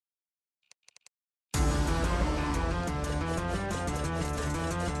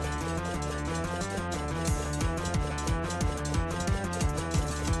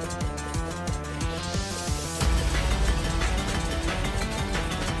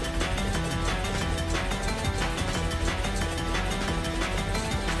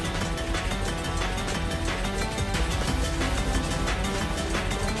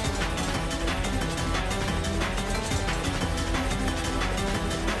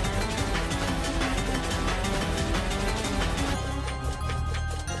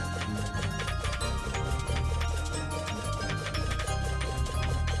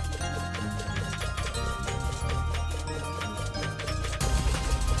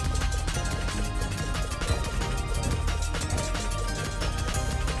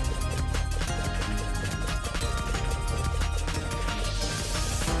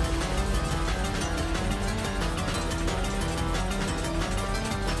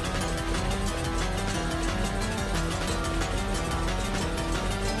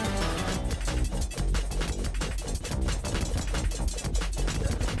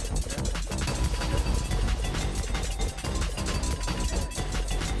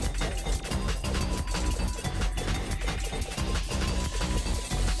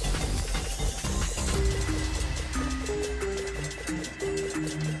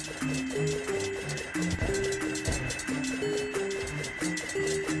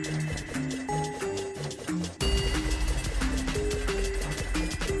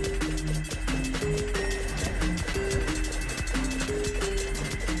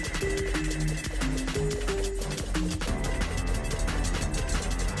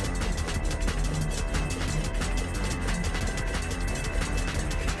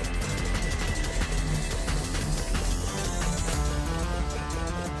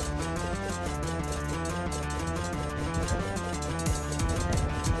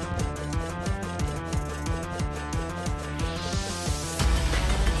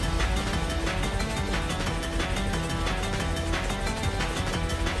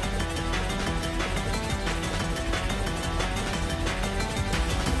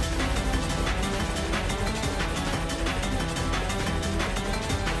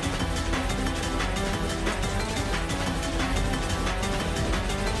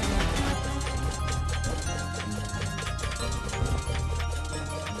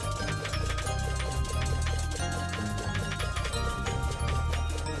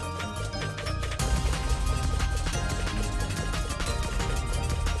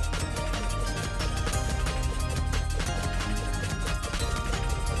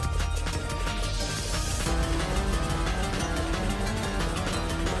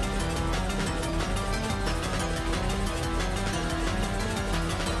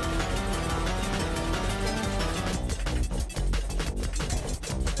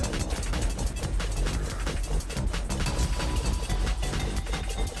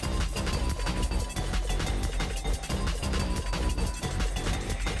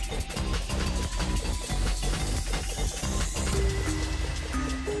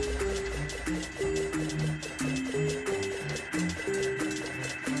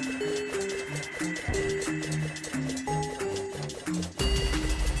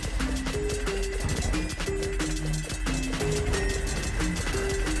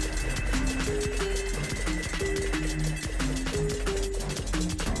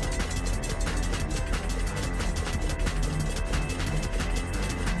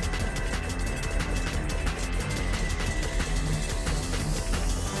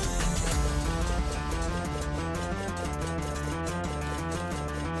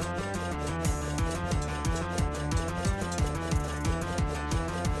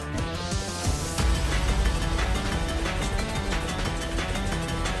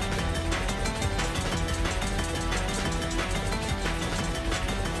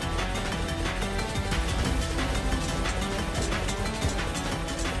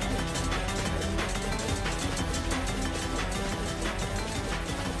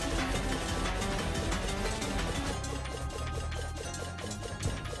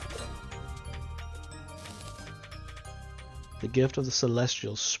 gift of the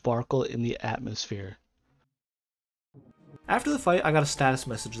celestials sparkle in the atmosphere. After the fight, I got a status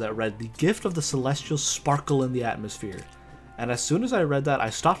message that read, "The gift of the celestials sparkle in the atmosphere." And as soon as I read that, I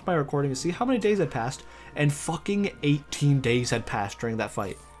stopped my recording to see how many days had passed, and fucking 18 days had passed during that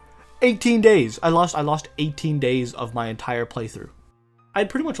fight. 18 days! I lost 18 days of my entire playthrough. I'd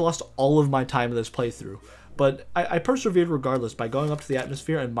pretty much lost all of my time in this playthrough, but I persevered regardless by going up to the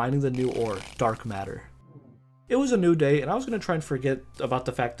atmosphere and mining the new ore, dark matter. It was a new day, and I was going to try and forget about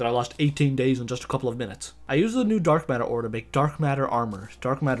the fact that I lost 18 days in just a couple of minutes. I used the new dark matter ore to make dark matter armor,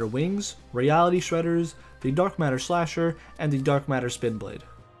 dark matter wings, reality shredders, the dark matter slasher, and the dark matter spin blade.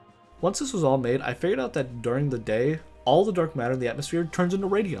 Once this was all made, I figured out that during the day, all the dark matter in the atmosphere turns into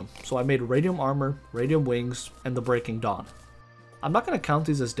radium, so I made radium armor, radium wings, and the breaking dawn. I'm not going to count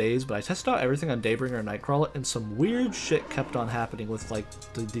these as days, but I tested out everything on Daybringer and Nightcrawler, and some weird shit kept on happening with like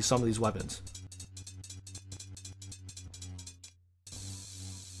some of these weapons.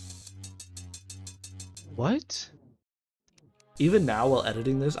 What? Even now, while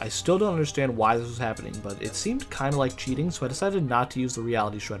editing this, I still don't understand why this was happening, but it seemed kinda like cheating, so I decided not to use the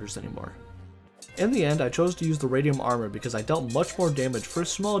reality shredders anymore. In the end, I chose to use the radium armor because I dealt much more damage for a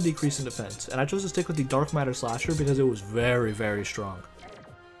small decrease in defense, and I chose to stick with the dark matter slasher because it was very, very strong.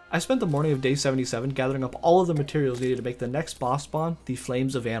 I spent the morning of day 77 gathering up all of the materials needed to make the next boss spawn, the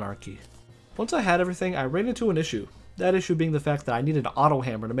Flames of Anarchy. Once I had everything, I ran into an issue. That issue being the fact that I needed an auto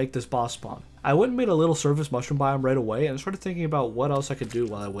hammer to make this boss spawn. I went and made a little surface mushroom biome right away and started thinking about what else I could do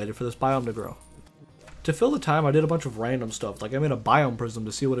while I waited for this biome to grow. To fill the time, I did a bunch of random stuff, like I made a biome prism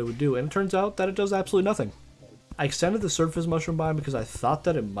to see what it would do, and it turns out that it does absolutely nothing. I extended the surface mushroom biome because I thought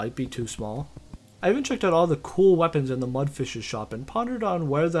that it might be too small. I even checked out all the cool weapons in the Mudfish's shop and pondered on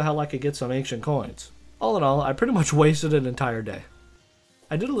where the hell I could get some ancient coins. All in all, I pretty much wasted an entire day.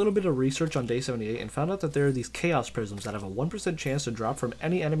 I did a little bit of research on day 78 and found out that there are these chaos prisms that have a 1% chance to drop from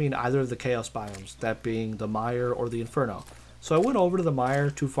any enemy in either of the chaos biomes, that being the Mire or the Inferno. So I went over to the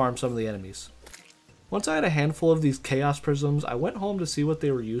Mire to farm some of the enemies. Once I had a handful of these chaos prisms, I went home to see what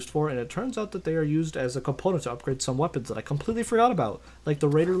they were used for, and it turns out that they are used as a component to upgrade some weapons that I completely forgot about, like the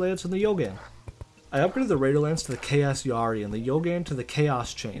Raider Lance and the Yogan. I upgraded the Raider Lance to the Chaos Yari and the Yogan to the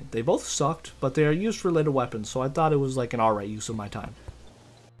Chaos Chain. They both sucked, but they are used for later weapons, so I thought it was like an alright use of my time.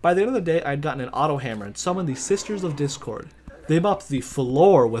 By the end of the day, I had gotten an auto hammer and summoned the Sisters of Discord. They mopped the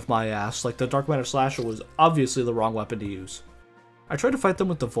floor with my ass, like the Dark Matter Slasher was obviously the wrong weapon to use. I tried to fight them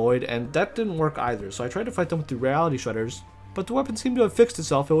with the Void, and that didn't work either, so I tried to fight them with the Reality Shredders, but the weapon seemed to have fixed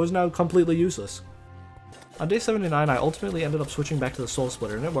itself and was now completely useless. On day 79, I ultimately ended up switching back to the Soul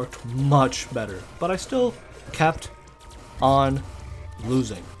Splitter, and it worked much better, but I still kept on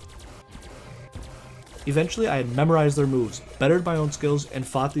losing. Eventually, I had memorized their moves, bettered my own skills, and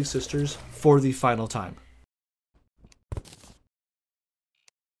fought these sisters for the final time.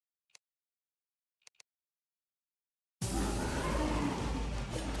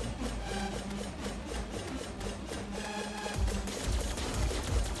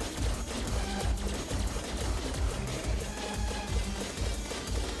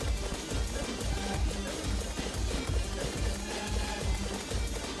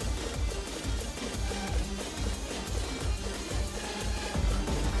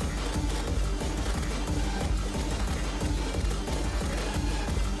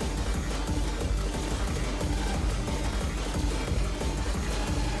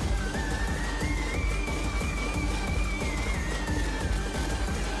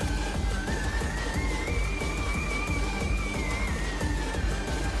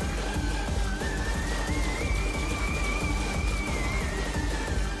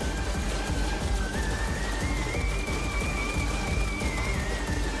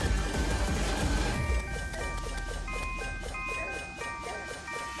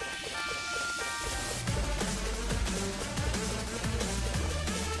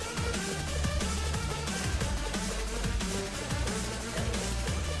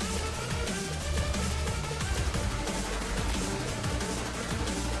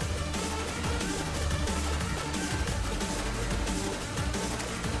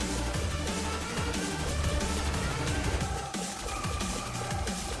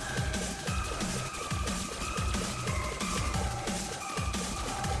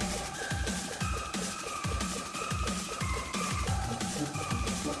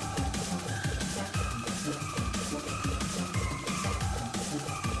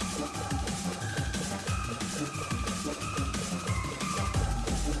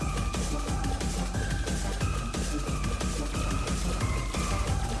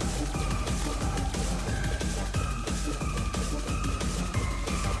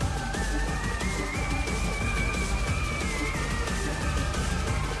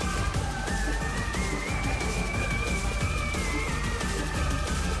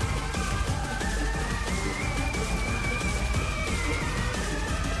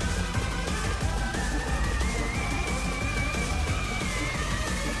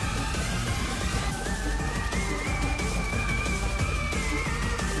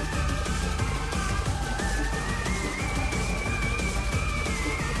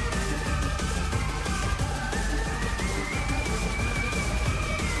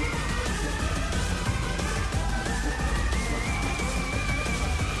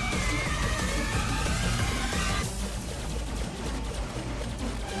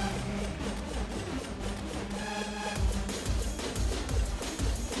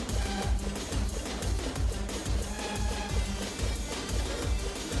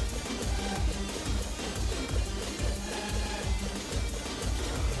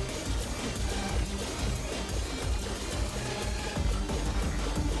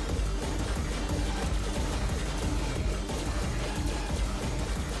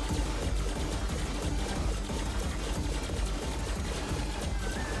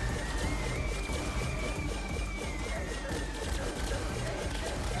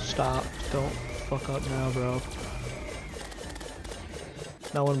 Stop. Don't fuck up now, bro.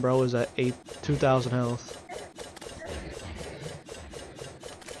 That one, bro, is at 2,000 health.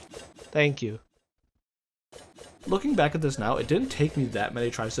 Thank you. Looking back at this now, it didn't take me that many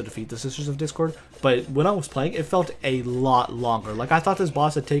tries to defeat the Sisters of Discord, but when I was playing, it felt a lot longer. Like, I thought this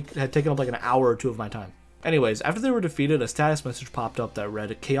boss had taken up like an hour or two of my time. Anyways, after they were defeated, a status message popped up that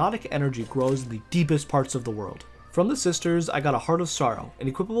read, "Chaotic energy grows in the deepest parts of the world." From the Sisters, I got a Heart of Sorrow,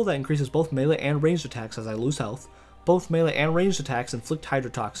 an equipable that increases both melee and ranged attacks as I lose health. Both melee and ranged attacks inflict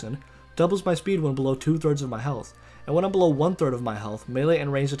Hydrotoxin, doubles my speed when below 2/3 of my health, and when I'm below 1/3 of my health, melee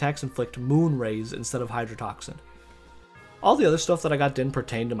and ranged attacks inflict Moon Rays instead of Hydrotoxin. All the other stuff that I got didn't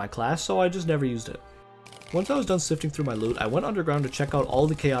pertain to my class, so I just never used it. Once I was done sifting through my loot, I went underground to check out all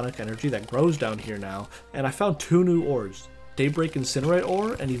the chaotic energy that grows down here now, and I found 2 new ores, Daybreak Incinerate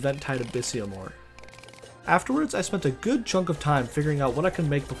Ore and Event-Tide Abyssium Ore. Afterwards, I spent a good chunk of time figuring out what I can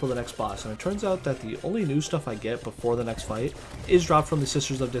make before the next boss, and it turns out that the only new stuff I get before the next fight is dropped from the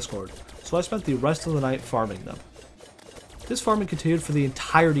Sisters of Discord, so I spent the rest of the night farming them. This farming continued for the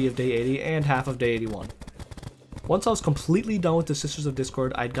entirety of day 80 and half of day 81. Once I was completely done with the Sisters of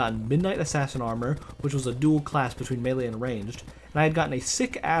Discord, I had gotten Midnight Assassin Armor, which was a dual class between melee and ranged, and I had gotten a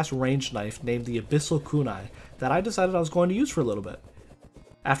sick-ass ranged knife named the Abyssal Kunai that I decided I was going to use for a little bit.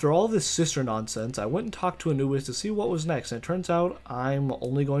 After all this sister nonsense, I went and talked to Anubis to see what was next, and it turns out I'm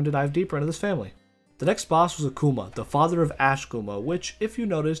only going to dive deeper into this family. The next boss was Akuma, the father of Ash Kuma, which, if you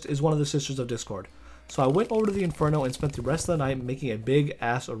noticed, is one of the Sisters of Discord. So I went over to the Inferno and spent the rest of the night making a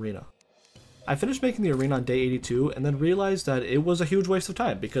big-ass arena. I finished making the arena on day 82 and then realized that it was a huge waste of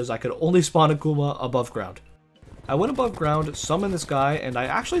time because I could only spawn Akuma above ground. I went above ground, summoned this guy, and I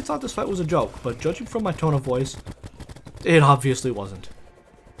actually thought this fight was a joke, but judging from my tone of voice, it obviously wasn't.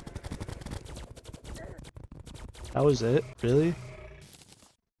 That was it? Really?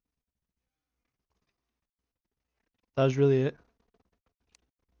 That was really it?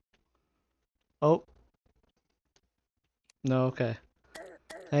 Oh. No, okay.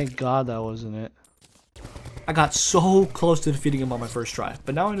 Thank God that wasn't it. I got so close to defeating him on my first try,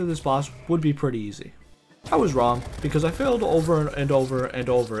 but now I knew this boss would be pretty easy. I was wrong, because I failed over and over and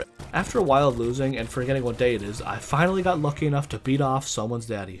over. After a while of losing and forgetting what day it is, I finally got lucky enough to beat off someone's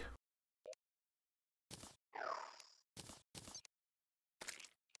daddy.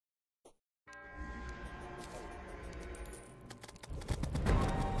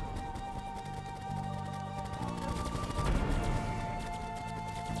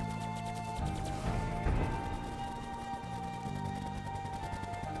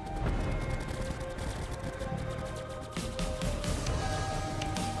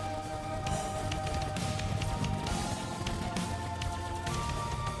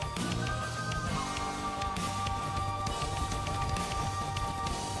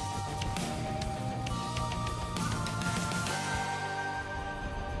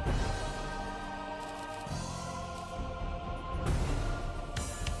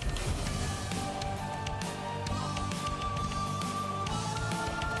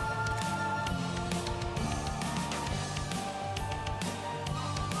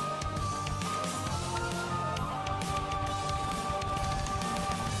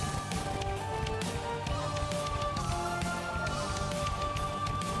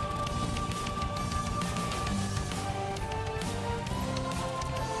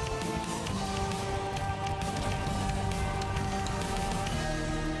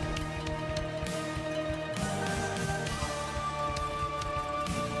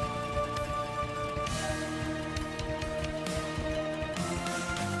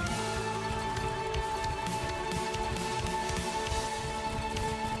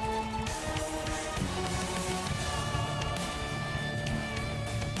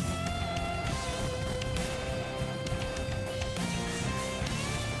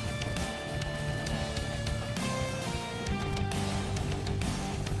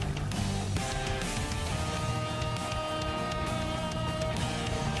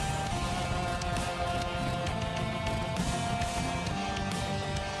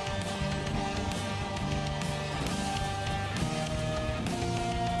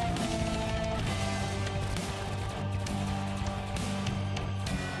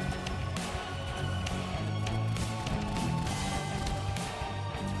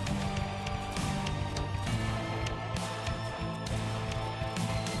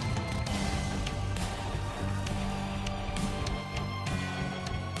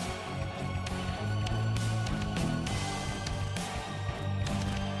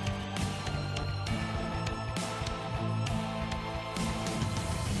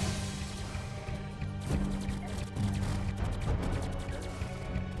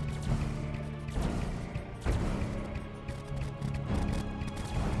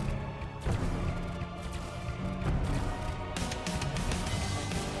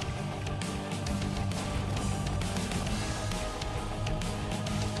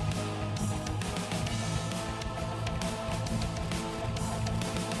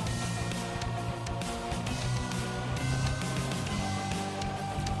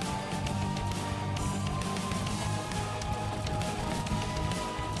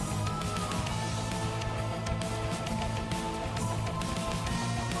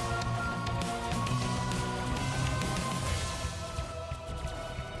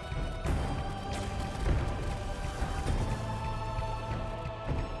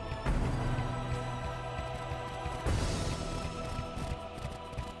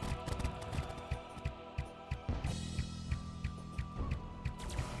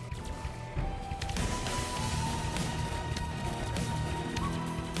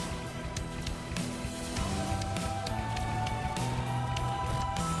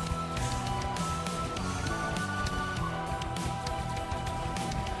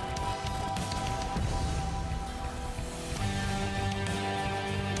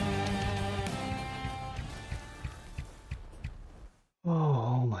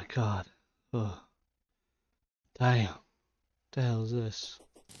 god. Ugh. Damn. What the hell is this?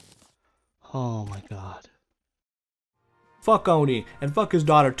 Oh my god. Fuck Oni, and fuck his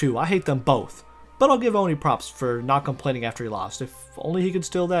daughter too. I hate them both. But I'll give Oni props for not complaining after he lost. If only he could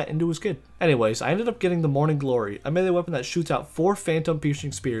steal that into his kid. Anyways, I ended up getting the Morning Glory, a melee weapon that shoots out 4 phantom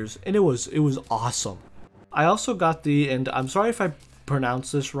piercing spears, and it was awesome. I also got the, and I'm sorry if I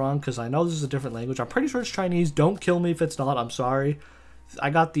pronounce this wrong because I know this is a different language. I'm pretty sure it's Chinese. Don't kill me if it's not. I'm sorry.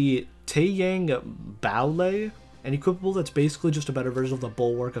 I got the Taiyang Baolei, an equipable that's basically just a better version of the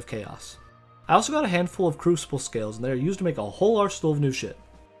Bulwark of Chaos. I also got a handful of Crucible Scales, and they're used to make a whole arsenal of new shit.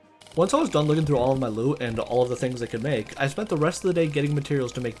 Once I was done looking through all of my loot and all of the things I could make, I spent the rest of the day getting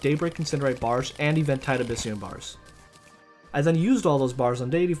materials to make Daybreak Incinerite bars and Eventide Abyssium bars. I then used all those bars on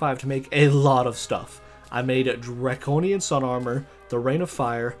day 85 to make a lot of stuff. I made Draconian Sun Armor, the Rain of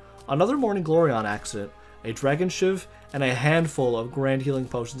Fire, another Morning Glory on accident, a Dragon Shiv, and a handful of Grand Healing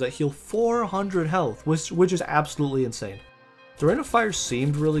Potions that heal 400 health, which is absolutely insane. The Rain of Fire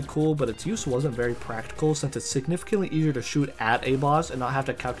seemed really cool, but its use wasn't very practical since it's significantly easier to shoot at a boss and not have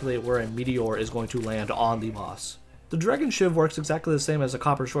to calculate where a meteor is going to land on the boss. The Dragon Shiv works exactly the same as a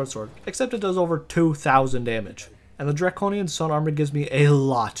Copper Short Sword, except it does over 2,000 damage. And the Draconian Sun Armor gives me a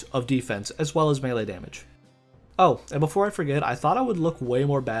lot of defense, as well as melee damage. Oh, and before I forget, I thought I would look way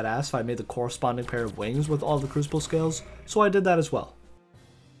more badass if I made the corresponding pair of wings with all the Crucible Scales, so I did that as well.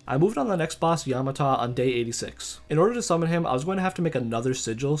 I moved on to the next boss, Yamata, on day 86. In order to summon him, I was going to have to make another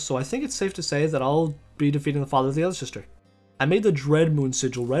sigil, so I think it's safe to say that I'll be defeating the father of the other sister. I made the Dread Moon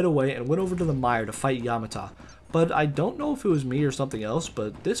sigil right away and went over to the mire to fight Yamata, but I don't know if it was me or something else,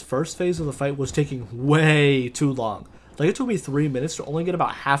 but this first phase of the fight was taking way too long. Like, it took me 3 minutes to only get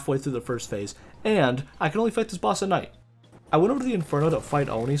about halfway through the first phase, and I can only fight this boss at night. I went over to the Inferno to fight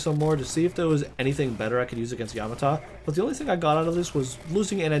Oni some more to see if there was anything better I could use against Yamata, but the only thing I got out of this was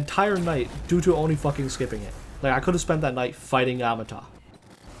losing an entire night due to Oni fucking skipping it. Like, I could have spent that night fighting Yamata.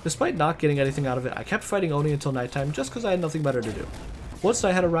 Despite not getting anything out of it, I kept fighting Oni until nighttime just because I had nothing better to do. Once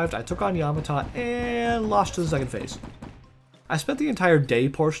night had arrived, I took on Yamata and lost to the second phase. I spent the entire day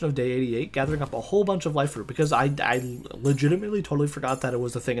portion of day 88 gathering up a whole bunch of life fruit because I legitimately totally forgot that it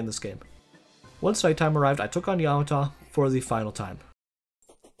was a thing in this game. Once nighttime arrived, I took on Yamata for the final time.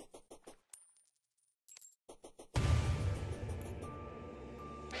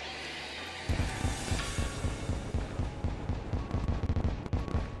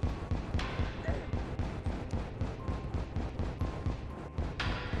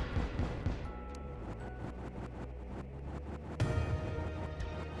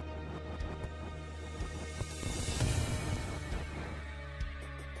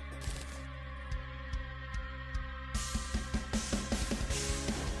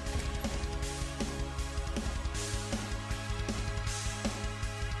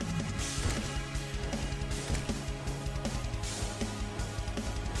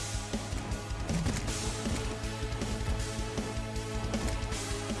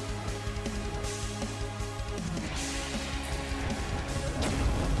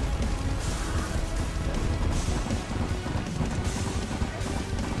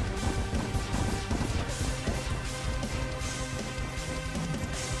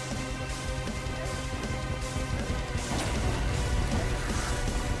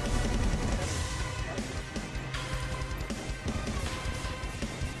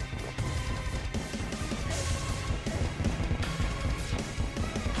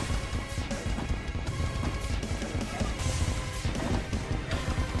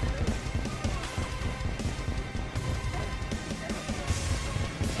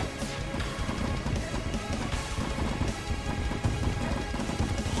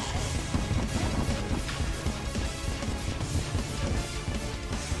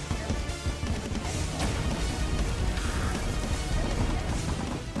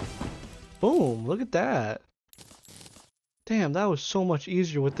 Boom, look at that. Damn, that was so much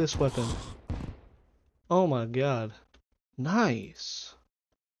easier with this weapon. Oh my god. Nice.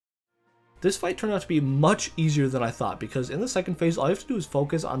 This fight turned out to be much easier than I thought because in the second phase, all you have to do is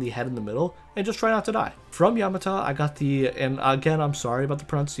focus on the head in the middle and just try not to die. From Yamata, I got the, and again, I'm sorry about the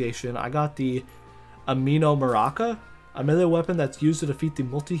pronunciation, I got the Amino Maraca, a melee weapon that's used to defeat the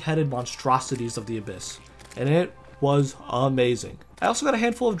multi-headed monstrosities of the Abyss. And it was amazing. I also got a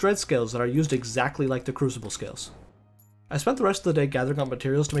handful of Dread Scales that are used exactly like the Crucible Scales. I spent the rest of the day gathering up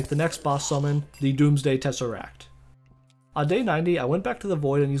materials to make the next boss summon, the Doomsday Tesseract. On day 90, I went back to the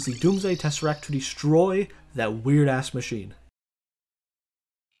Void and used the Doomsday Tesseract to destroy that weird-ass machine.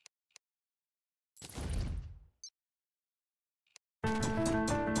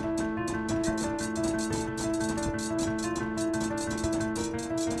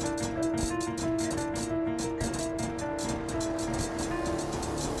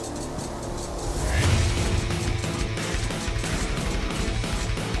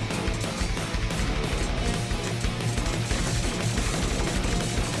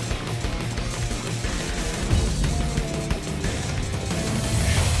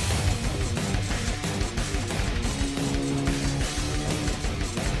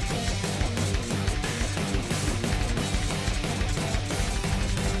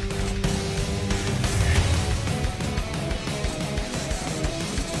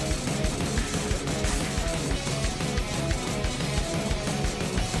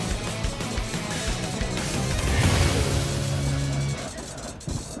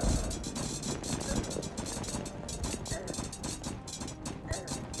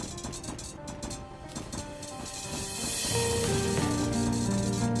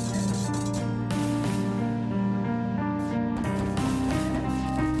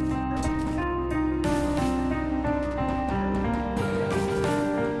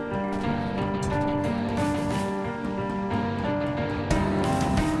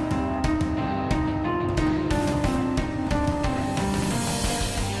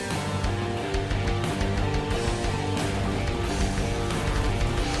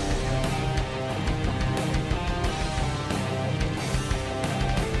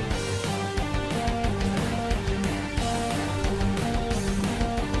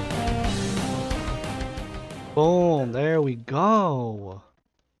 Boom, there we go.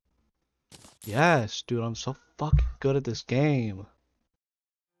 Yes, dude, I'm so fucking good at this game.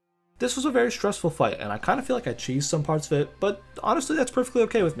 This was a very stressful fight, and I kind of feel like I cheesed some parts of it, but honestly that's perfectly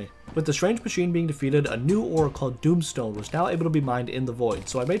okay with me. With the strange machine being defeated, a new ore called Doomstone was now able to be mined in the void,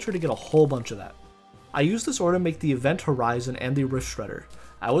 so I made sure to get a whole bunch of that. I used this ore to make the Event Horizon and the Rift Shredder.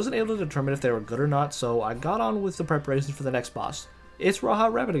 I wasn't able to determine if they were good or not, so I got on with the preparations for the next boss. It's Raw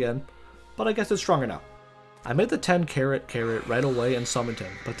Hot Rabbit again, but I guess it's stronger now. I made the 10 carat right away and summoned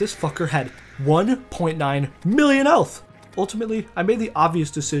him, but this fucker had 1.9 million health! Ultimately, I made the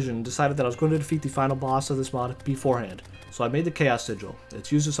obvious decision and decided that I was going to defeat the final boss of this mod beforehand, so I made the Chaos Sigil.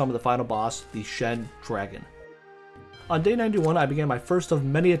 It's used to summon the final boss, the Shen Dragon. On day 91, I began my first of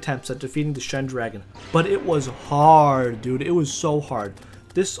many attempts at defeating the Shen Dragon, but it was hard, dude. It was so hard.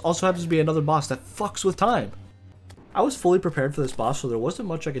 This also happens to be another boss that fucks with time. I was fully prepared for this boss, so there wasn't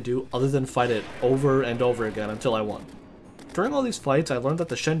much I could do other than fight it over and over again until I won. During all these fights, I learned that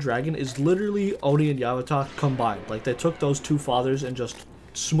the Shen Dragon is literally Oni and Yamato combined. Like, they took those two fathers and just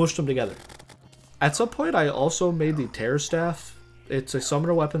smushed them together. At some point, I also made the Terror Staff. It's a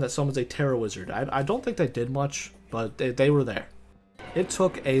summoner weapon that summons a Terror Wizard. I don't think they did much, but they were there. It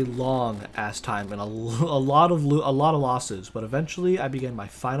took a long ass time and a lot of losses, but eventually I began my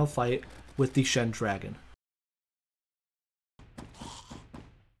final fight with the Shen Dragon.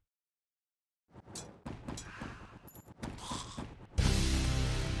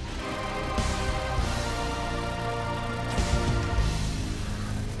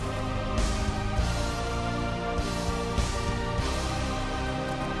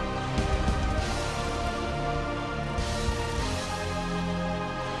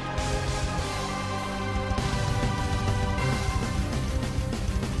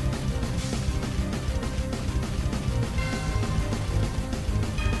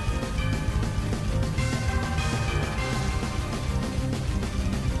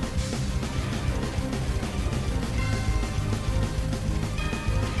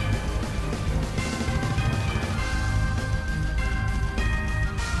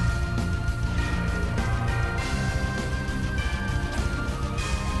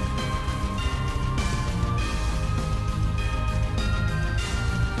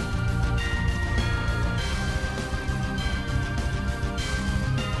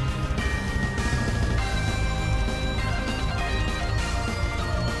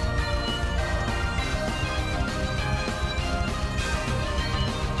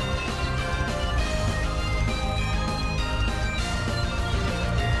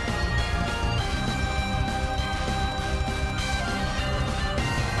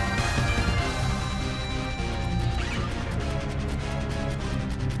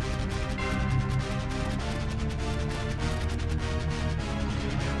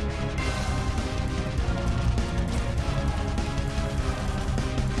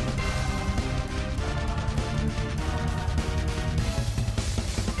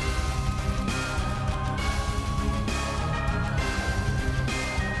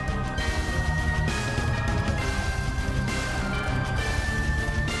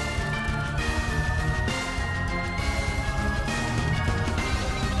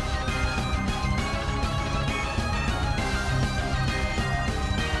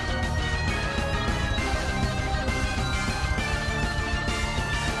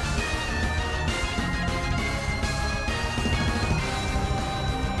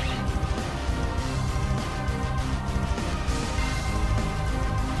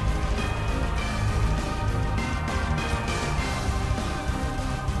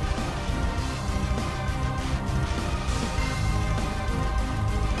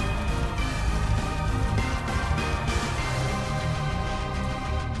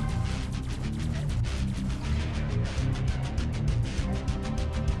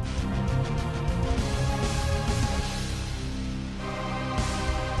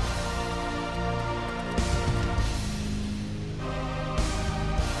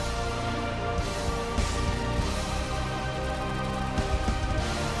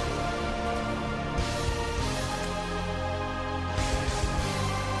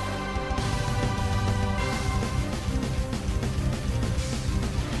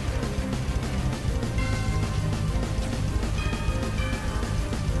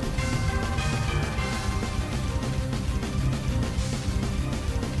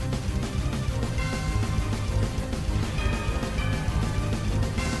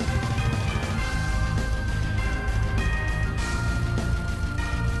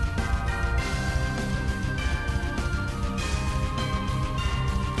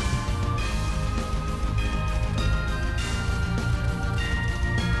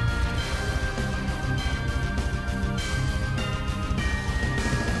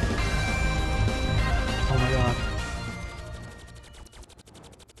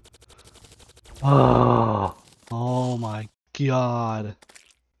 Oh, oh my God.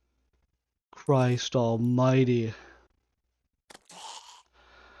 Christ almighty.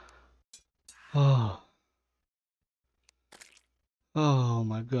 Oh. Oh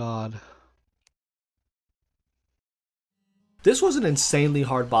my God. This was an insanely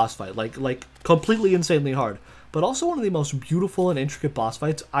hard boss fight, like completely insanely hard, but also one of the most beautiful and intricate boss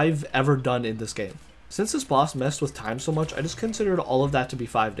fights I've ever done in this game. Since this boss messed with time so much, I just considered all of that to be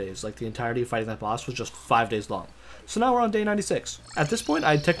 5 days, like the entirety of fighting that boss was just 5 days long. So now we're on day 96. At this point,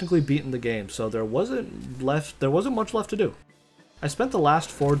 I had technically beaten the game, so there wasn't much left to do. I spent the last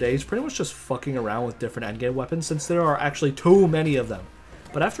 4 days pretty much just fucking around with different endgame weapons since there are actually too many of them.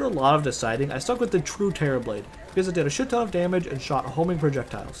 But after a lot of deciding, I stuck with the true Terra Blade, because it did a shit ton of damage and shot homing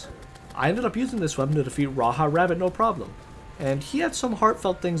projectiles. I ended up using this weapon to defeat Raha Rabbit no problem, and he had some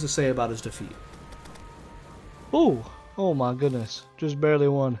heartfelt things to say about his defeat. Oh, oh my goodness. Just barely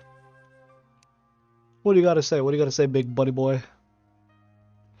won. What do you gotta say? What do you gotta say, big buddy boy?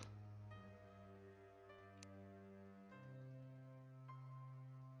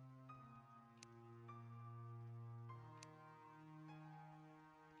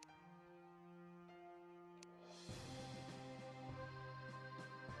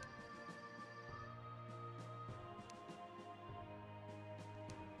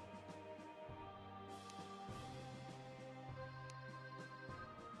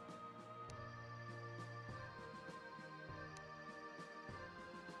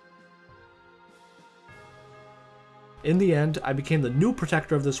 In the end, I became the new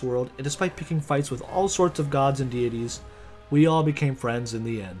protector of this world, and despite picking fights with all sorts of gods and deities, we all became friends in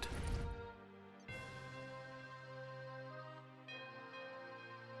the end.